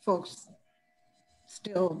folks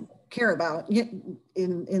still care about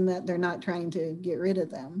in that they're not trying to get rid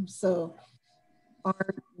of them. So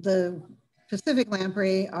the Pacific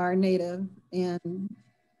lamprey are native, and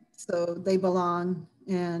so they belong.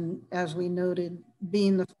 And as we noted,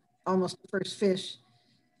 being almost the first fish,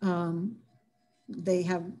 they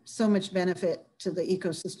have so much benefit to the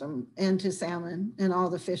ecosystem and to salmon and all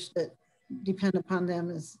the fish that depend upon them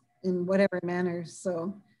is in whatever manner.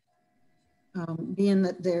 So being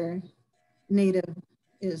that they're native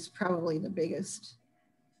is probably the biggest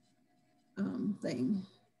thing.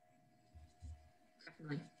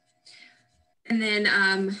 Definitely. And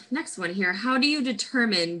then next one here, how do you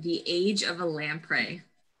determine the age of a lamprey?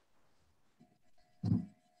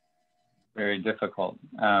 Very difficult.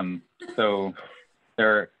 So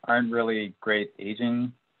there aren't really great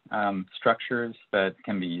aging structures that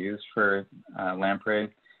can be used for lamprey.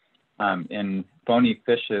 In bony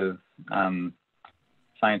fishes,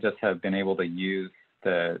 scientists have been able to use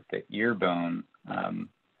the ear bone,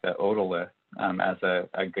 the otolith, as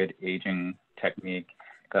a good aging technique.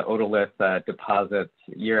 The otolith deposits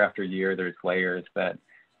year after year. There's layers that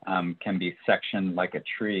can be sectioned like a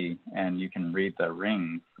tree, and you can read the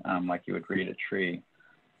rings like you would read a tree.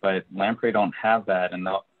 But lamprey don't have that, and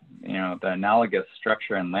the analogous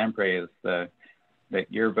structure in lamprey is the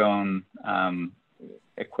ear bone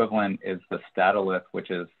equivalent is the statolith, which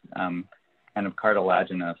is kind of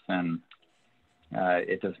cartilaginous, and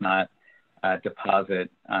it does not deposit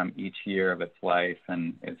each year of its life,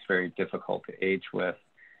 and it's very difficult to age with.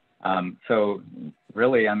 So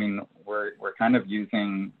really, I mean, we're kind of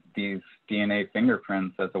using these DNA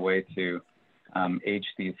fingerprints as a way to age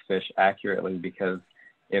these fish accurately, because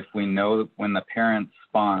if we know when the parents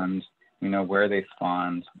spawned, we know where they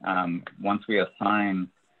spawned. Once we assign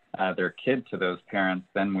their kid to those parents,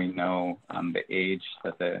 then we know the age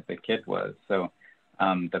that the kid was. So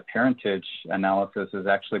the parentage analysis is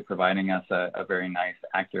actually providing us a very nice,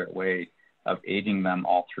 accurate way of aging them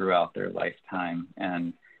all throughout their lifetime.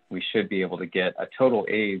 And we should be able to get a total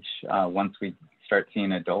age once we start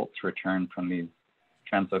seeing adults return from these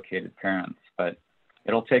translocated parents. But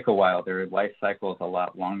it'll take a while. Their life cycle is a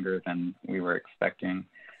lot longer than we were expecting.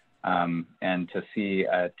 And to see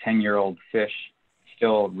a 10-year-old fish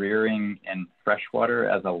still rearing in freshwater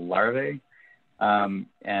as a larvae, and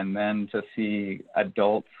then to see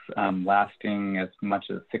adults lasting as much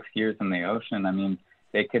as 6 years in the ocean, I mean,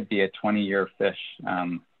 they could be a 20-year fish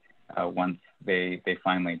once they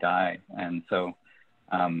finally die. And so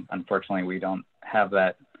unfortunately, we don't have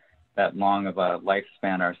that long of a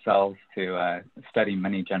lifespan ourselves to study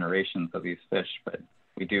many generations of these fish, but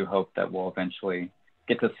we do hope that we'll eventually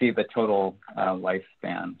get to see the total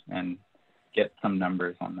lifespan and get some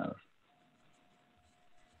numbers on those.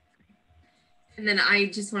 And then I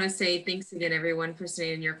just want to say thanks again, everyone, for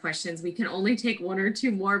sending in your questions. We can only take one or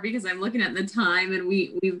two more because I'm looking at the time and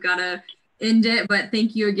we've got to end it, but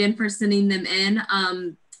thank you again for sending them in.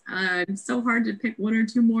 It's so hard to pick one or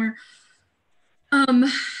two more.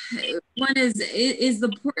 One is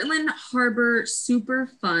the Portland Harbor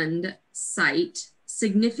Superfund site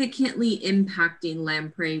significantly impacting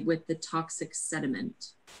lamprey with the toxic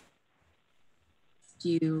sediment? do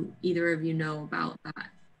you, either of you know about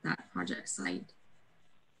that project site?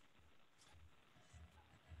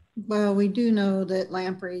 Well, we do know that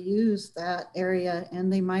lamprey use that area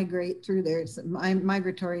and they migrate through there. It's a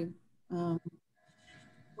migratory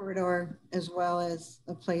corridor, as well as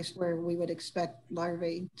a place where we would expect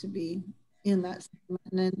larvae to be in that segment.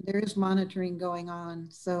 And then there is monitoring going on.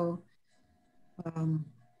 So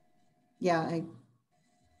yeah,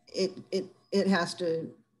 it has to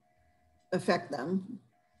affect them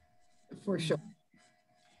for sure.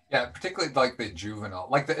 Yeah, particularly like the juvenile,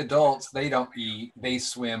 like the adults, they don't eat, they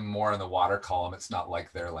swim more in the water column. It's not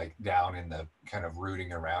like they're like down in the kind of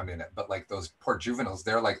rooting around in it, but like those poor juveniles,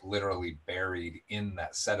 they're like literally buried in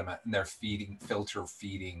that sediment and they're filter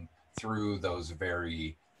feeding through those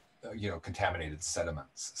very, contaminated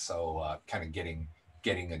sediments. So kind of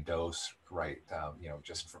getting a dose right,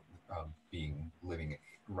 just from living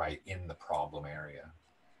right in the problem area,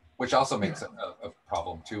 which also makes a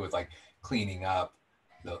problem too with like cleaning up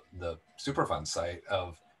the Superfund site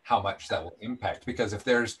of how much that will impact, because if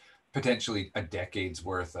there's potentially a decade's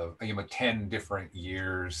worth of 10 different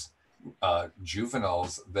years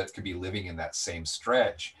juveniles that could be living in that same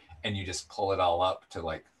stretch, and you just pull it all up to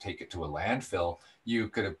like take it to a landfill, you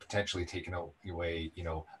could have potentially taken away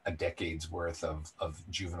a decade's worth of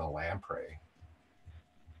juvenile lamprey.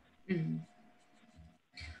 Mm-hmm.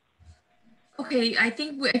 Okay, I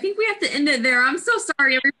think we have to end it there. I'm so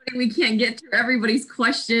sorry, everybody. We can't get to everybody's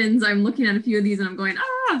questions. I'm looking at a few of these and I'm going,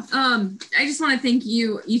 I just want to thank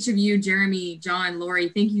you, each of you, Jeremy, John, Lori.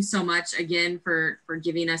 Thank you so much again for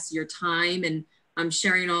giving us your time and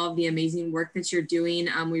sharing all of the amazing work that you're doing.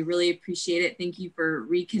 We really appreciate it. Thank you for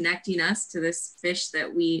reconnecting us to this fish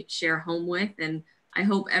that we share home with. And I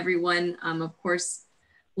hope everyone, of course,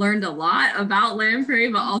 learned a lot about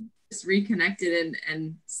lamprey, but also just reconnected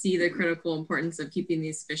and see the critical importance of keeping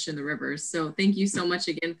these fish in the rivers. So thank you so much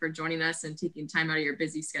again for joining us and taking time out of your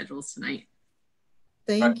busy schedules tonight.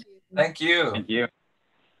 Thank you. Thank you. Thank you.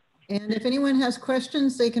 And if anyone has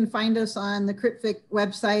questions, they can find us on the CritFic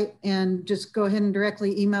website and just go ahead and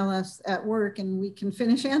directly email us at work and we can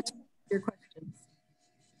finish answering your questions.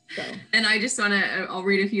 So. And I just want to, I'll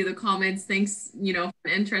read a few of the comments. Thanks, for an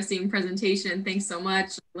interesting presentation. Thanks so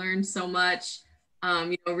much. Learned so much.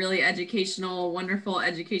 Really educational, wonderful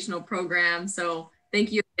educational program. So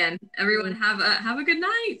thank you again. Everyone have a good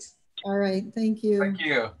night. All right. Thank you. Thank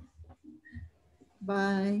you.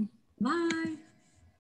 Bye. Bye.